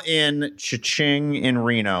all in. Cha-ching in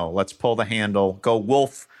Reno. Let's pull the handle. Go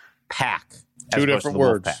Wolf Pack. 2 different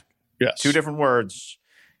words. Yes. 2 different words.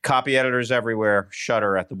 Copy editors everywhere.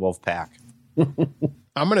 Shudder at the Wolf Pack.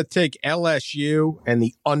 I'm going to take LSU and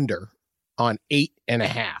the under on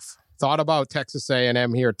 8.5. Thought about Texas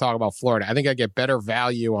A&M here, talk about Florida. I think I get better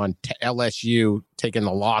value on LSU taking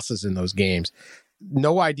the losses in those games.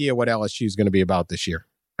 No idea what LSU is going to be about this year.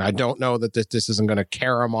 I don't know that this isn't going to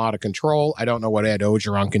carry them out of control. I don't know what Ed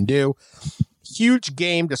Ogeron can do. Huge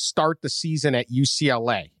game to start the season at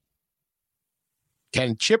UCLA.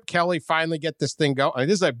 Can Chip Kelly finally get this thing going?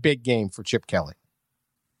 This is a big game for Chip Kelly.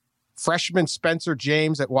 Freshman Spencer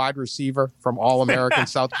James at wide receiver from All-American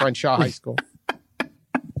South Crenshaw High School.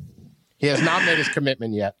 He has not made his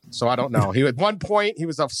commitment yet, so I don't know. At one point, he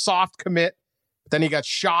was a soft commit. Then he got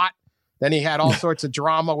shot. Then he had all sorts of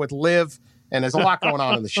drama with Liv, and there's a lot going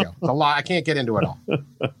on in the show. It's a lot. I can't get into it all.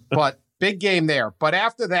 But big game there. But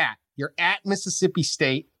after that, you're at Mississippi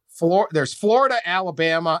State. There's Florida,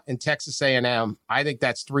 Alabama, and Texas A&M. I think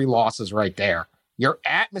that's 3 losses right there. You're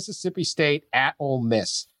at Mississippi State, at Ole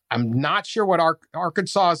Miss. I'm not sure what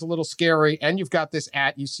Arkansas is a little scary, and you've got this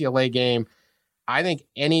at UCLA game. I think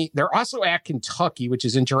they're also at Kentucky, which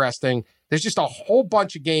is interesting. There's just a whole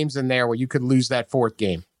bunch of games in there where you could lose that 4th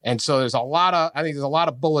game. And so there's a lot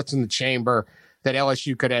of bullets in the chamber that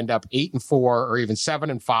LSU could end up 8-4 or even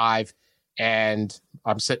 7-5. And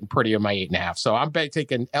I'm sitting pretty on my 8.5. So I'm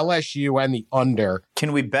taking LSU and the under.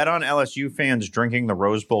 Can we bet on LSU fans drinking the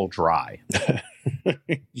Rose Bowl dry?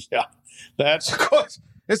 Yeah, that's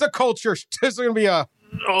it's a culture. This is going to be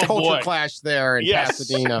culture boy. clash there in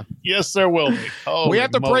Pasadena. Yes, there will be. We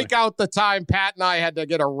have to moly. break out the time Pat and I had to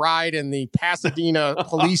get a ride in the Pasadena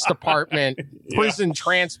Police Department prison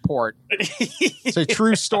transport. It's a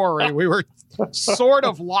true story. We were sort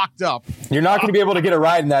of locked up. You're not going to be able to get a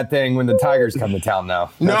ride in that thing when the Tigers come to town, though.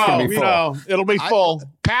 That's gonna be full. No, it'll be full.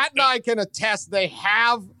 Pat and I can attest they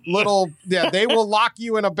have they will lock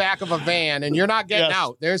you in the back of a van and you're not getting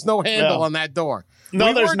out. There's no handle on that door. No,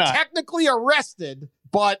 we there's weren't not. technically arrested,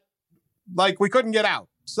 but we couldn't get out.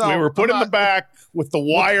 So We were put in the back with the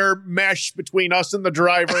wire mesh between us and the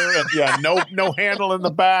driver, and no handle in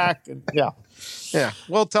the back, and yeah,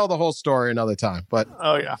 we'll tell the whole story another time. But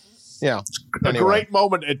a anyway. great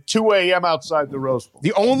moment at 2 a.m. outside the Rose Bowl.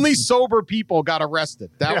 The only sober people got arrested.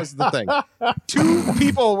 That was the thing. 2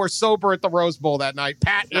 people were sober at the Rose Bowl that night.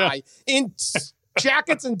 Pat and I in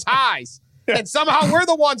jackets and ties, and somehow we're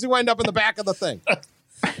the ones who end up in the back of the thing.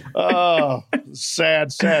 Oh,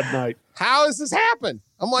 sad night. How has this happened?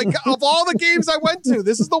 I'm like, of all the games I went to,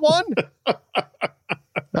 this is the one? All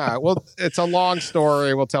right, well, it's a long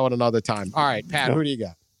story. We'll tell it another time. All right, Pat, who do you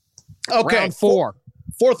got? Okay, Round 4.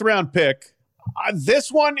 4th round pick.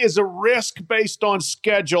 This one is a risk based on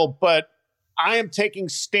schedule, but I am taking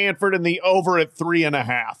Stanford in the over at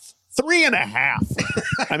 3.5.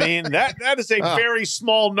 3.5. I mean, that is a very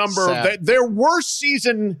small number. Sad. Their worst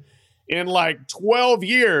season in like 12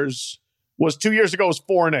 years was 2 years ago, was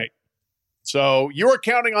 4-8. So you are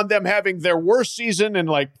counting on them having their worst season in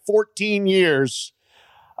like 14 years.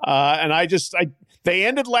 And they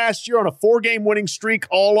ended last year on a 4-game winning streak,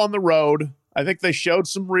 all on the road. I think they showed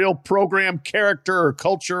some real program character or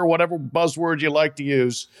culture, or whatever buzzword you like to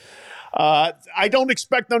use. I don't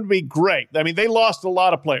expect them to be great. I mean, they lost a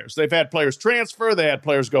lot of players. They've had players transfer. They had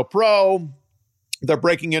players go pro. They're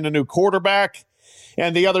breaking in a new quarterback.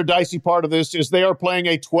 And the other dicey part of this is they are playing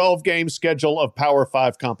a 12-game schedule of Power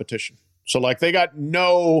 5 competition. So, they got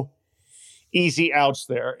no easy outs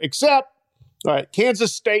there, except, all right,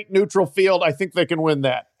 Kansas State neutral field. I think they can win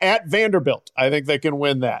that. At Vanderbilt, I think they can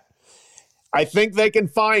win that. I think they can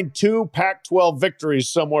find 2 Pac-12 victories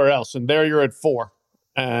somewhere else, and there you're at 4.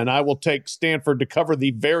 And I will take Stanford to cover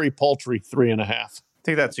the very paltry 3.5. I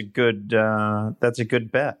think that's a good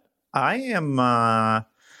bet. I'm going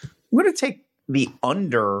to take the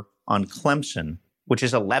under on Clemson, which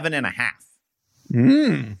is 11.5.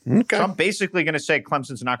 Okay. So I'm basically going to say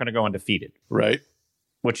Clemson's not going to go undefeated, Right.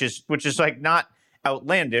 which is not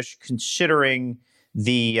outlandish considering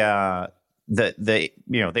the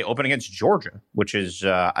open against Georgia, which is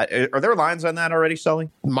are there lines on that already, Sully?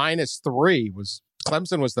 -3 was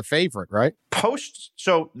Clemson was the favorite, right?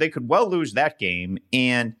 So they could well lose that game.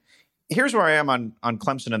 And here's where I am on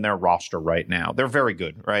Clemson and their roster right now. They're very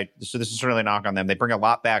good, right? So this is certainly a knock on them. They bring a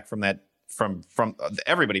lot back from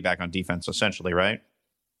everybody back on defense, essentially, right?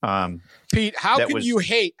 Pete, how can you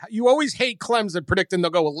hate? You always hate Clemson predicting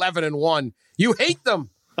they'll go 11-1. You hate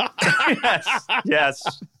them.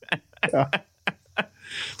 Yes.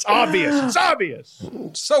 It's obvious.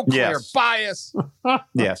 So clear. Yes. Bias.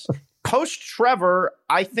 Yes. Post Trevor,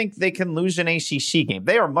 I think they can lose an ACC game.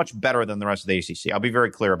 They are much better than the rest of the ACC. I'll be very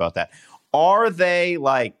clear about that. Are they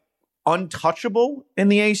untouchable in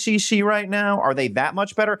the ACC right now? Are they that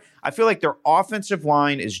much better? I feel like their offensive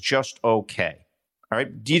line is just okay. All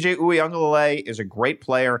right. DJ Uiagalelei is a great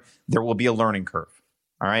player. There will be a learning curve.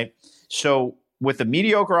 All right. So with a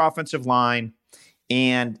mediocre offensive line,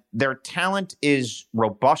 and their talent is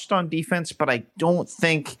robust on defense, but I don't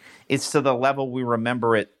think it's to the level we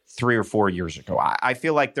remember it 3 or 4 years ago. I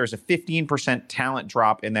feel like there's a 15% talent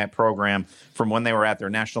drop in that program from when they were at their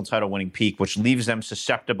national title winning peak, which leaves them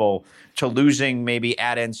susceptible to losing maybe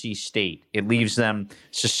at NC State. It leaves them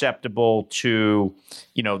susceptible to,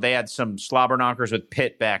 they had some slobber knockers with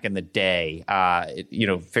Pitt back in the day.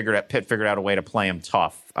 Pitt figured out a way to play them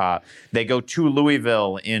tough. They go to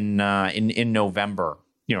Louisville in November,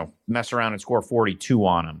 mess around and score 42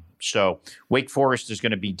 on them. So Wake Forest is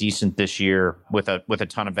going to be decent this year with a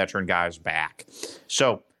ton of veteran guys back.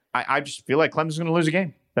 So I just feel like Clemson's going to lose a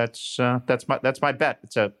game. That's my bet.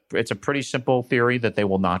 It's a pretty simple theory that they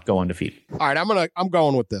will not go undefeated. All right, I'm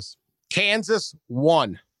going with this. Kansas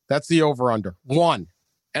 1. That's the over under 1.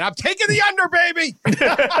 And I'm taking the under, baby.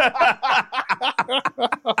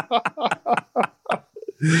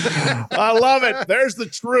 I love it. There's the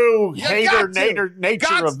true nature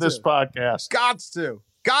Gots of this to. podcast.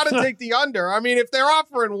 Got to take the under. I mean, if they're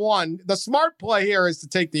offering 1, the smart play here is to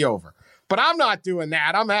take the over. But I'm not doing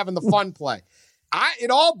that. I'm having the fun play.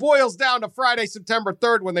 It all boils down to Friday, September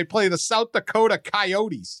 3rd, when they play the South Dakota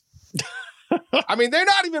Coyotes. I mean, they're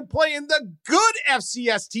not even playing the good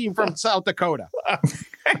FCS team from South Dakota.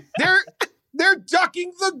 They're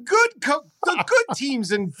ducking the good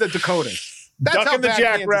teams in the Dakotas. That's how ducking the bad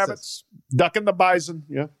Kansas Jackrabbits, ducking the Bison.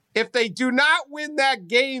 Yeah. If they do not win that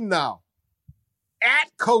game, though,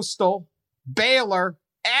 at Coastal, Baylor,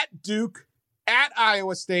 at Duke, at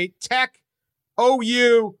Iowa State, Tech,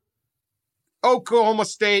 OU, Oklahoma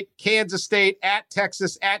State, Kansas State, at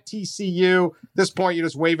Texas, at TCU. At this point, you're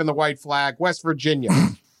just waving the white flag. West Virginia.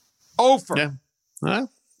 Over. Yeah. Huh?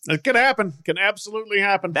 It can happen. It can absolutely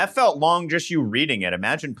happen. That felt long just you reading it.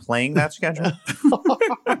 Imagine playing that schedule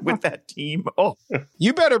with that team. Oh,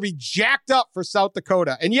 You better be jacked up for South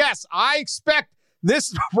Dakota. And yes, I expect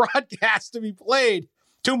this broadcast to be played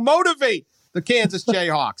to motivate the Kansas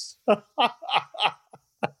Jayhawks.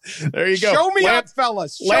 There you go. Show me up,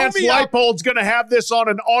 fellas. Show Lance me up. Leipold's going to have this on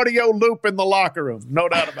an audio loop in the locker room. No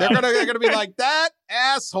doubt about it. They're gonna be like that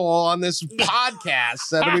asshole on this podcast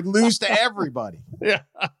that we lose to everybody. Yeah.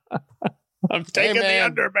 I'm taking the man.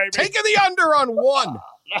 under, baby. Taking the under on one.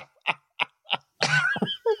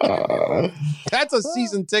 That's a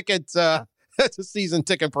season ticket. That's a season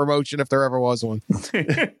ticket promotion if there ever was one.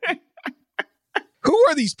 Who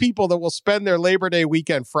are these people that will spend their Labor Day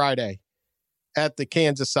weekend Friday at the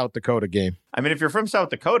Kansas-South Dakota game? I mean, if you're from South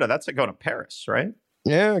Dakota, that's like going to Paris, right?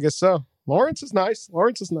 Yeah, I guess so. Lawrence is nice. All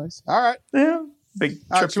right. Yeah. Big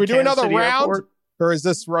All trip right, to should we do Kansas another City round? Airport. Or is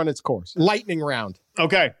this run its course? Lightning round.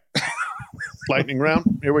 Okay. Lightning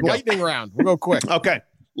round. Here we go. Lightning round. We'll go quick. Okay.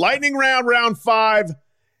 Lightning round, round 5.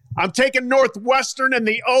 I'm taking Northwestern and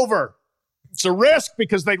the over. It's a risk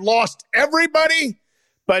because they lost everybody,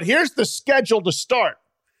 but here's the schedule to start.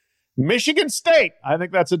 Michigan State, I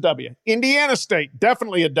think that's a W. Indiana State,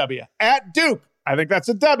 definitely a W. At Duke, I think that's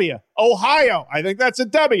a W. Ohio, I think that's a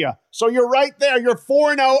W. So you're right there. You're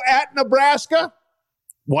 4-0 at Nebraska.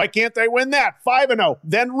 Why can't they win that? 5-0.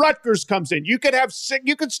 Then Rutgers comes in. You could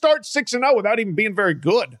start 6-0 without even being very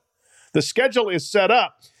good. The schedule is set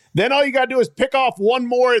up. Then all you got to do is pick off one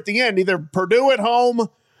more at the end, either Purdue at home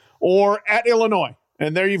or at Illinois.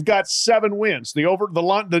 And there you've got 7 wins.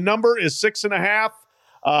 The number is 6.5.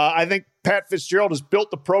 I think Pat Fitzgerald has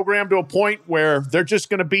built the program to a point where they're just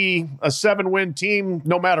going to be a 7-win team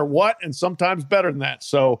no matter what, and sometimes better than that.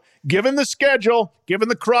 So given the schedule, given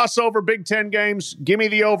the crossover Big Ten games, give me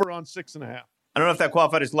the over on 6.5. I don't know if that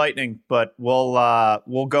qualified as lightning, but we'll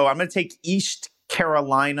go. I'm going to take East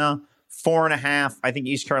Carolina 4.5. I think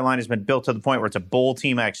East Carolina's been built to the point where it's a bowl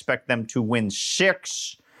team. I expect them to win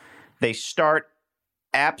 6. They start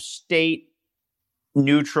App State,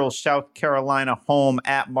 neutral, South Carolina, home,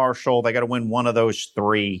 at Marshall. They got to win one of those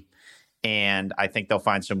 3. And I think they'll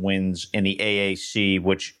find some wins in the AAC,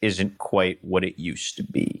 which isn't quite what it used to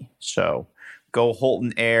be. So go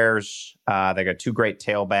Holton Ayers. They got 2 great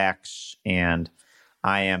tailbacks, and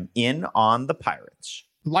I am in on the Pirates.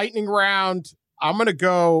 Lightning round. I'm going to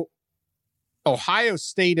go Ohio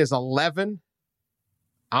State is 11.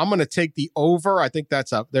 I'm going to take the over. I think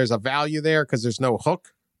there's a value there because there's no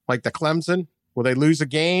hook like the Clemson. Will they lose a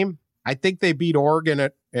game? I think they beat Oregon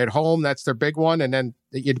at home. That's their big one. And then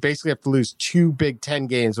you basically have to lose 2 Big Ten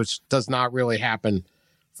games, which does not really happen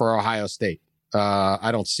for Ohio State.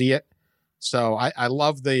 I don't see it. So I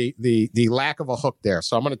love the lack of a hook there.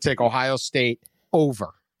 So I'm going to take Ohio State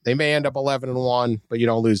over. They may end up 11-1, but you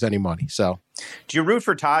don't lose any money. So, do you root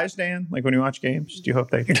for ties, Dan? Like when you watch games, do you hope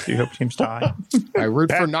teams tie? I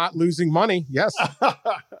root for not losing money. Yes.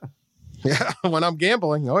 Yeah, when I'm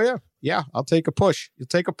gambling. Oh yeah, yeah. I'll take a push. You'll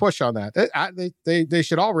take a push on that. They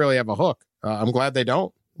should all really have a hook. I'm glad they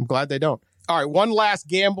don't. All right, one last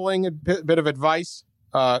gambling bit of advice.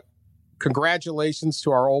 Congratulations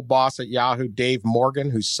to our old boss at Yahoo, Dave Morgan,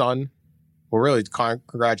 whose son. Well, really,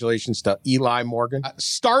 congratulations to Eli Morgan.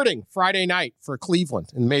 Starting Friday night for Cleveland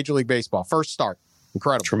in Major League Baseball. First start.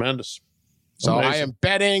 Incredible. Tremendous. So Amazing. I am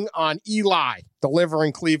betting on Eli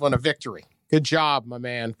delivering Cleveland a victory. Good job, my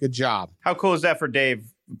man. Good job. How cool is that for Dave?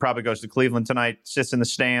 Probably goes to Cleveland tonight, sits in the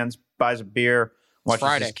stands, buys a beer,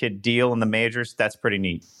 watches his kid deal in the majors. That's pretty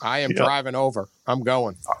neat. I am driving over. I'm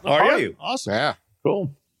going. Are you? Awesome. Yeah.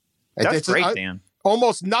 Cool. That's great, Dan.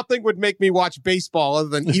 Almost nothing would make me watch baseball other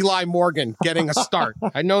than Eli Morgan getting a start.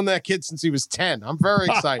 I've known that kid since he was 10. I'm very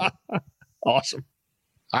excited. Awesome.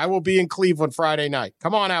 I will be in Cleveland Friday night.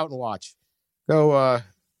 Come on out and watch. Go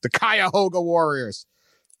the Cuyahoga Warriors.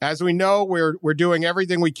 As we know, we're doing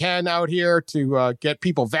everything we can out here to get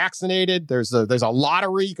people vaccinated. There's a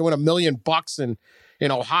lottery. You can win $1 million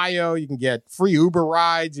in Ohio. You can get free Uber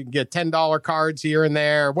rides. You can get $10 cards here and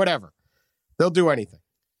there, whatever. They'll do anything.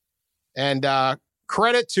 And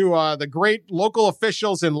credit to the great local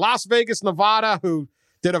officials in Las Vegas, Nevada, who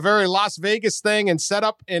did a very Las Vegas thing and set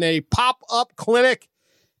up in a pop-up clinic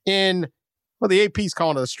in Well, the AP's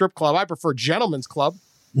calling it a strip club. I prefer gentlemen's club.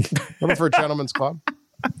 I prefer gentlemen's club.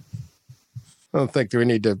 I don't think we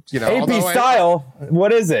need to, AP style.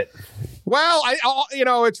 What is it? Well,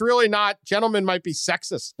 it's really not. Gentlemen might be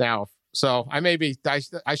sexist now. So I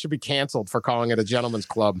should be canceled for calling it a gentleman's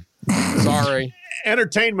club. Sorry.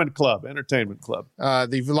 Entertainment club.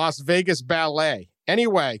 The Las Vegas Ballet.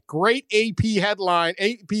 Anyway, great AP headline,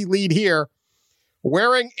 AP lead here.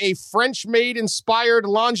 Wearing a French-maid-inspired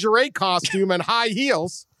lingerie costume and high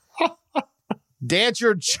heels,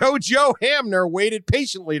 dancer JoJo Hamner waited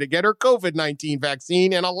patiently to get her COVID-19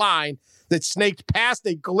 vaccine in a line that snaked past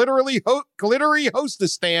a glittery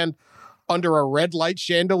hostess stand under a red light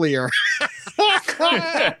chandelier.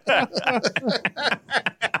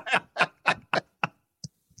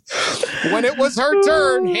 When it was her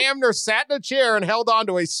turn, Hamner sat in a chair and held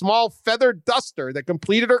onto a small feathered duster that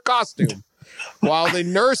completed her costume, while the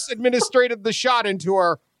nurse administered the shot into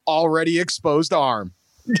her already exposed arm.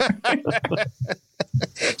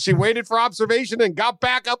 She waited for observation and got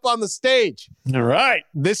back up on the stage. All right.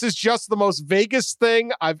 This is just the most Vegas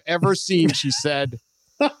thing I've ever seen, she said.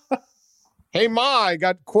 Hey, Ma, I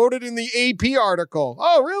got quoted in the AP article.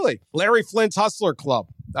 Oh, really? Larry Flint's Hustler Club.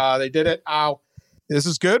 They did it. This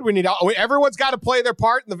is good. Everyone's got to play their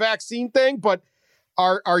part in the vaccine thing, but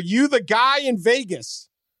are you the guy in Vegas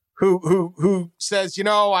who says,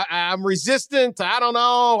 I'm resistant. I don't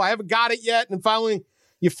know. I haven't got it yet. And finally,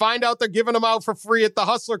 you find out they're giving them out for free at the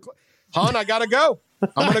Hustler Club. Hon, I got to go.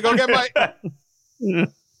 I'm going to go get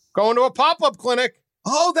going to a pop-up clinic.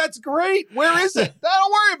 Oh, that's great. Where is it?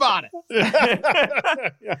 Don't worry about it.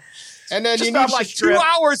 And then you need like 2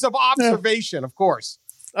 hours of observation, of course.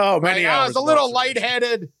 Oh, many hours. I was a little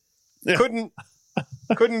lightheaded. Yeah. Didn't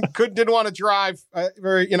want to drive.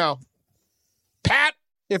 Pat,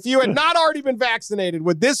 if you had not already been vaccinated,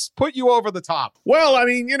 would this put you over the top? Well, I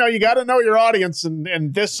mean, you got to know your audience,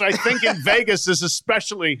 and this, I think, in Vegas is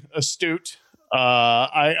especially astute.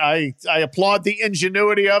 I applaud the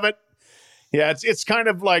ingenuity of it. Yeah, it's kind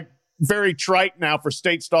of like very trite now for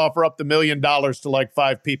states to offer up the $1 million to like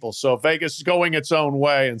 5 people. So Vegas is going its own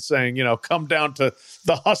way and saying, come down to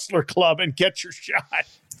the Hustler Club and get your shot.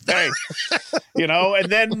 Hey,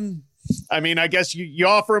 and then, I mean, I guess you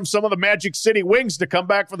offer them some of the Magic City wings to come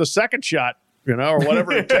back for the second shot, or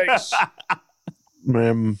whatever it takes.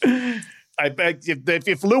 I bet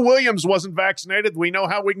if Lou Williams wasn't vaccinated, we know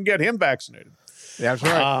how we can get him vaccinated. That's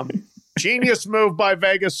right. Genius move by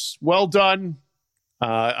Vegas. Well done.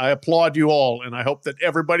 I applaud you all, and I hope that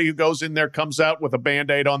everybody who goes in there comes out with a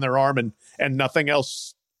Band-Aid on their arm and nothing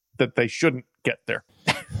else that they shouldn't get there.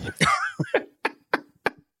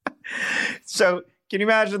 So can you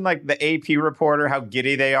imagine like the AP reporter, how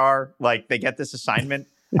giddy they are? Like they get this assignment.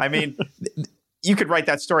 I mean, you could write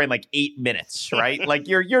that story in like 8 minutes, right? Like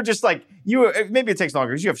you're just like, maybe it takes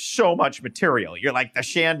longer because you have so much material. You're like the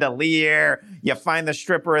chandelier, you find the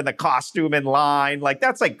stripper in the costume in line. Like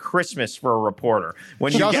that's like Christmas for a reporter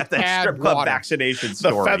when you get that strip club vaccination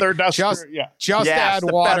story. The feather duster. Just add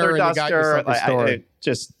water and you got yourself a story.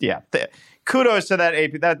 Kudos to that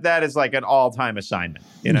AP. That is like an all-time assignment,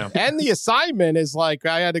 And the assignment is like,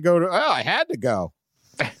 I had to go.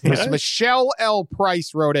 Michelle L.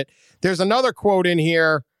 Price wrote it. There's another quote in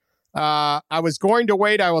here. I was going to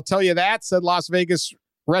wait, I will tell you that, said Las Vegas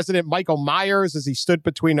resident Michael Myers as he stood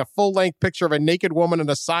between a full-length picture of a naked woman and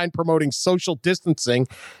a sign promoting social distancing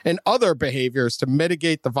and other behaviors to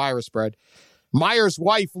mitigate the virus spread. Myers'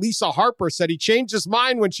 wife, Lisa Harper, said he changed his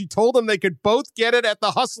mind when she told him they could both get it at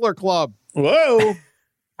the Hustler Club. Whoa.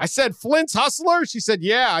 I said, Flint's Hustler? She said,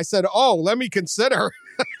 yeah. I said, oh, let me consider.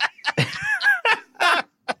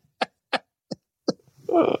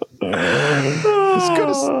 I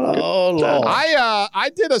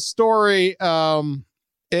did a story.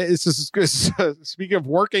 Speaking of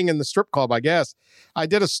working in the strip club, I guess I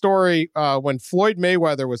did a story when Floyd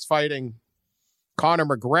Mayweather was fighting Conor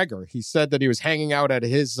McGregor. He said that he was hanging out at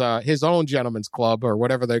his own gentleman's club or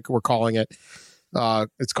whatever they were calling it.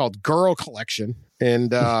 It's called Girl Collection,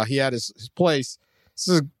 and he had his place.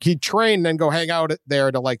 So he'd train and then go hang out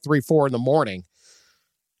there till like 3-4 in the morning.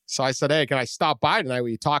 So I said, hey, can I stop by tonight? Will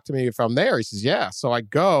you talk to me if I'm there? He says, yeah. So I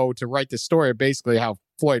go to write this story of basically how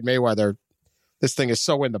Floyd Mayweather, this thing is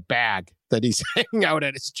so in the bag that he's hanging out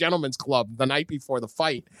at his gentleman's club the night before the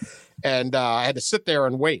fight. And I had to sit there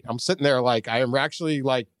and wait. I'm sitting there like I am actually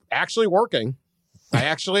working. I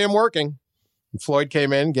actually am working. And Floyd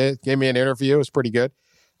came in, gave me an interview. It was pretty good.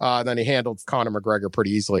 Then he handled Conor McGregor pretty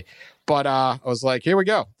easily. But I was like, here we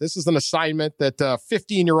go. This is an assignment that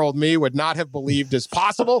 15-year-old me would not have believed is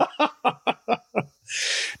possible.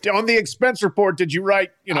 On the expense report, did you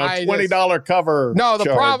write, $20 cover? No, the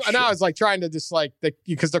charge? problem now is like trying to just like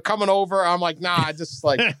because they're coming over. I'm like, nah, I just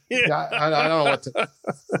like I don't know what to.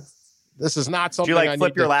 This is not Do something. you like I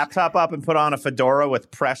flip need your to, laptop up and put on a fedora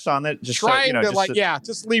with press on it? Just trying so, to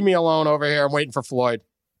just leave me alone over here. I'm waiting for Floyd.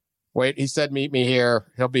 Wait, he said meet me here.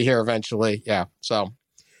 He'll be here eventually. Yeah. So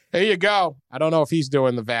there you go. I don't know if he's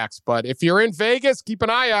doing the vax, but if you're in Vegas, keep an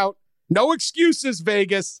eye out. No excuses,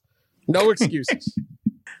 Vegas. No excuses.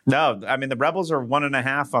 No, I mean, the Rebels are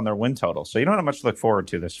 1.5 on their win total, so you don't have much to look forward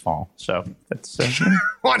to this fall. So that's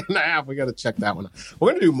 1.5. We got to check that one out. We're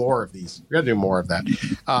going to do more of these. We're going to do more of that.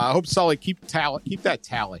 I hope Sully keep that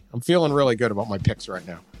tally. I'm feeling really good about my picks right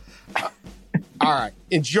now. All right.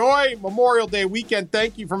 Enjoy Memorial Day weekend.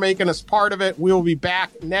 Thank you for making us part of it. We will be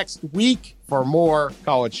back next week for more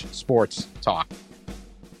college sports talk.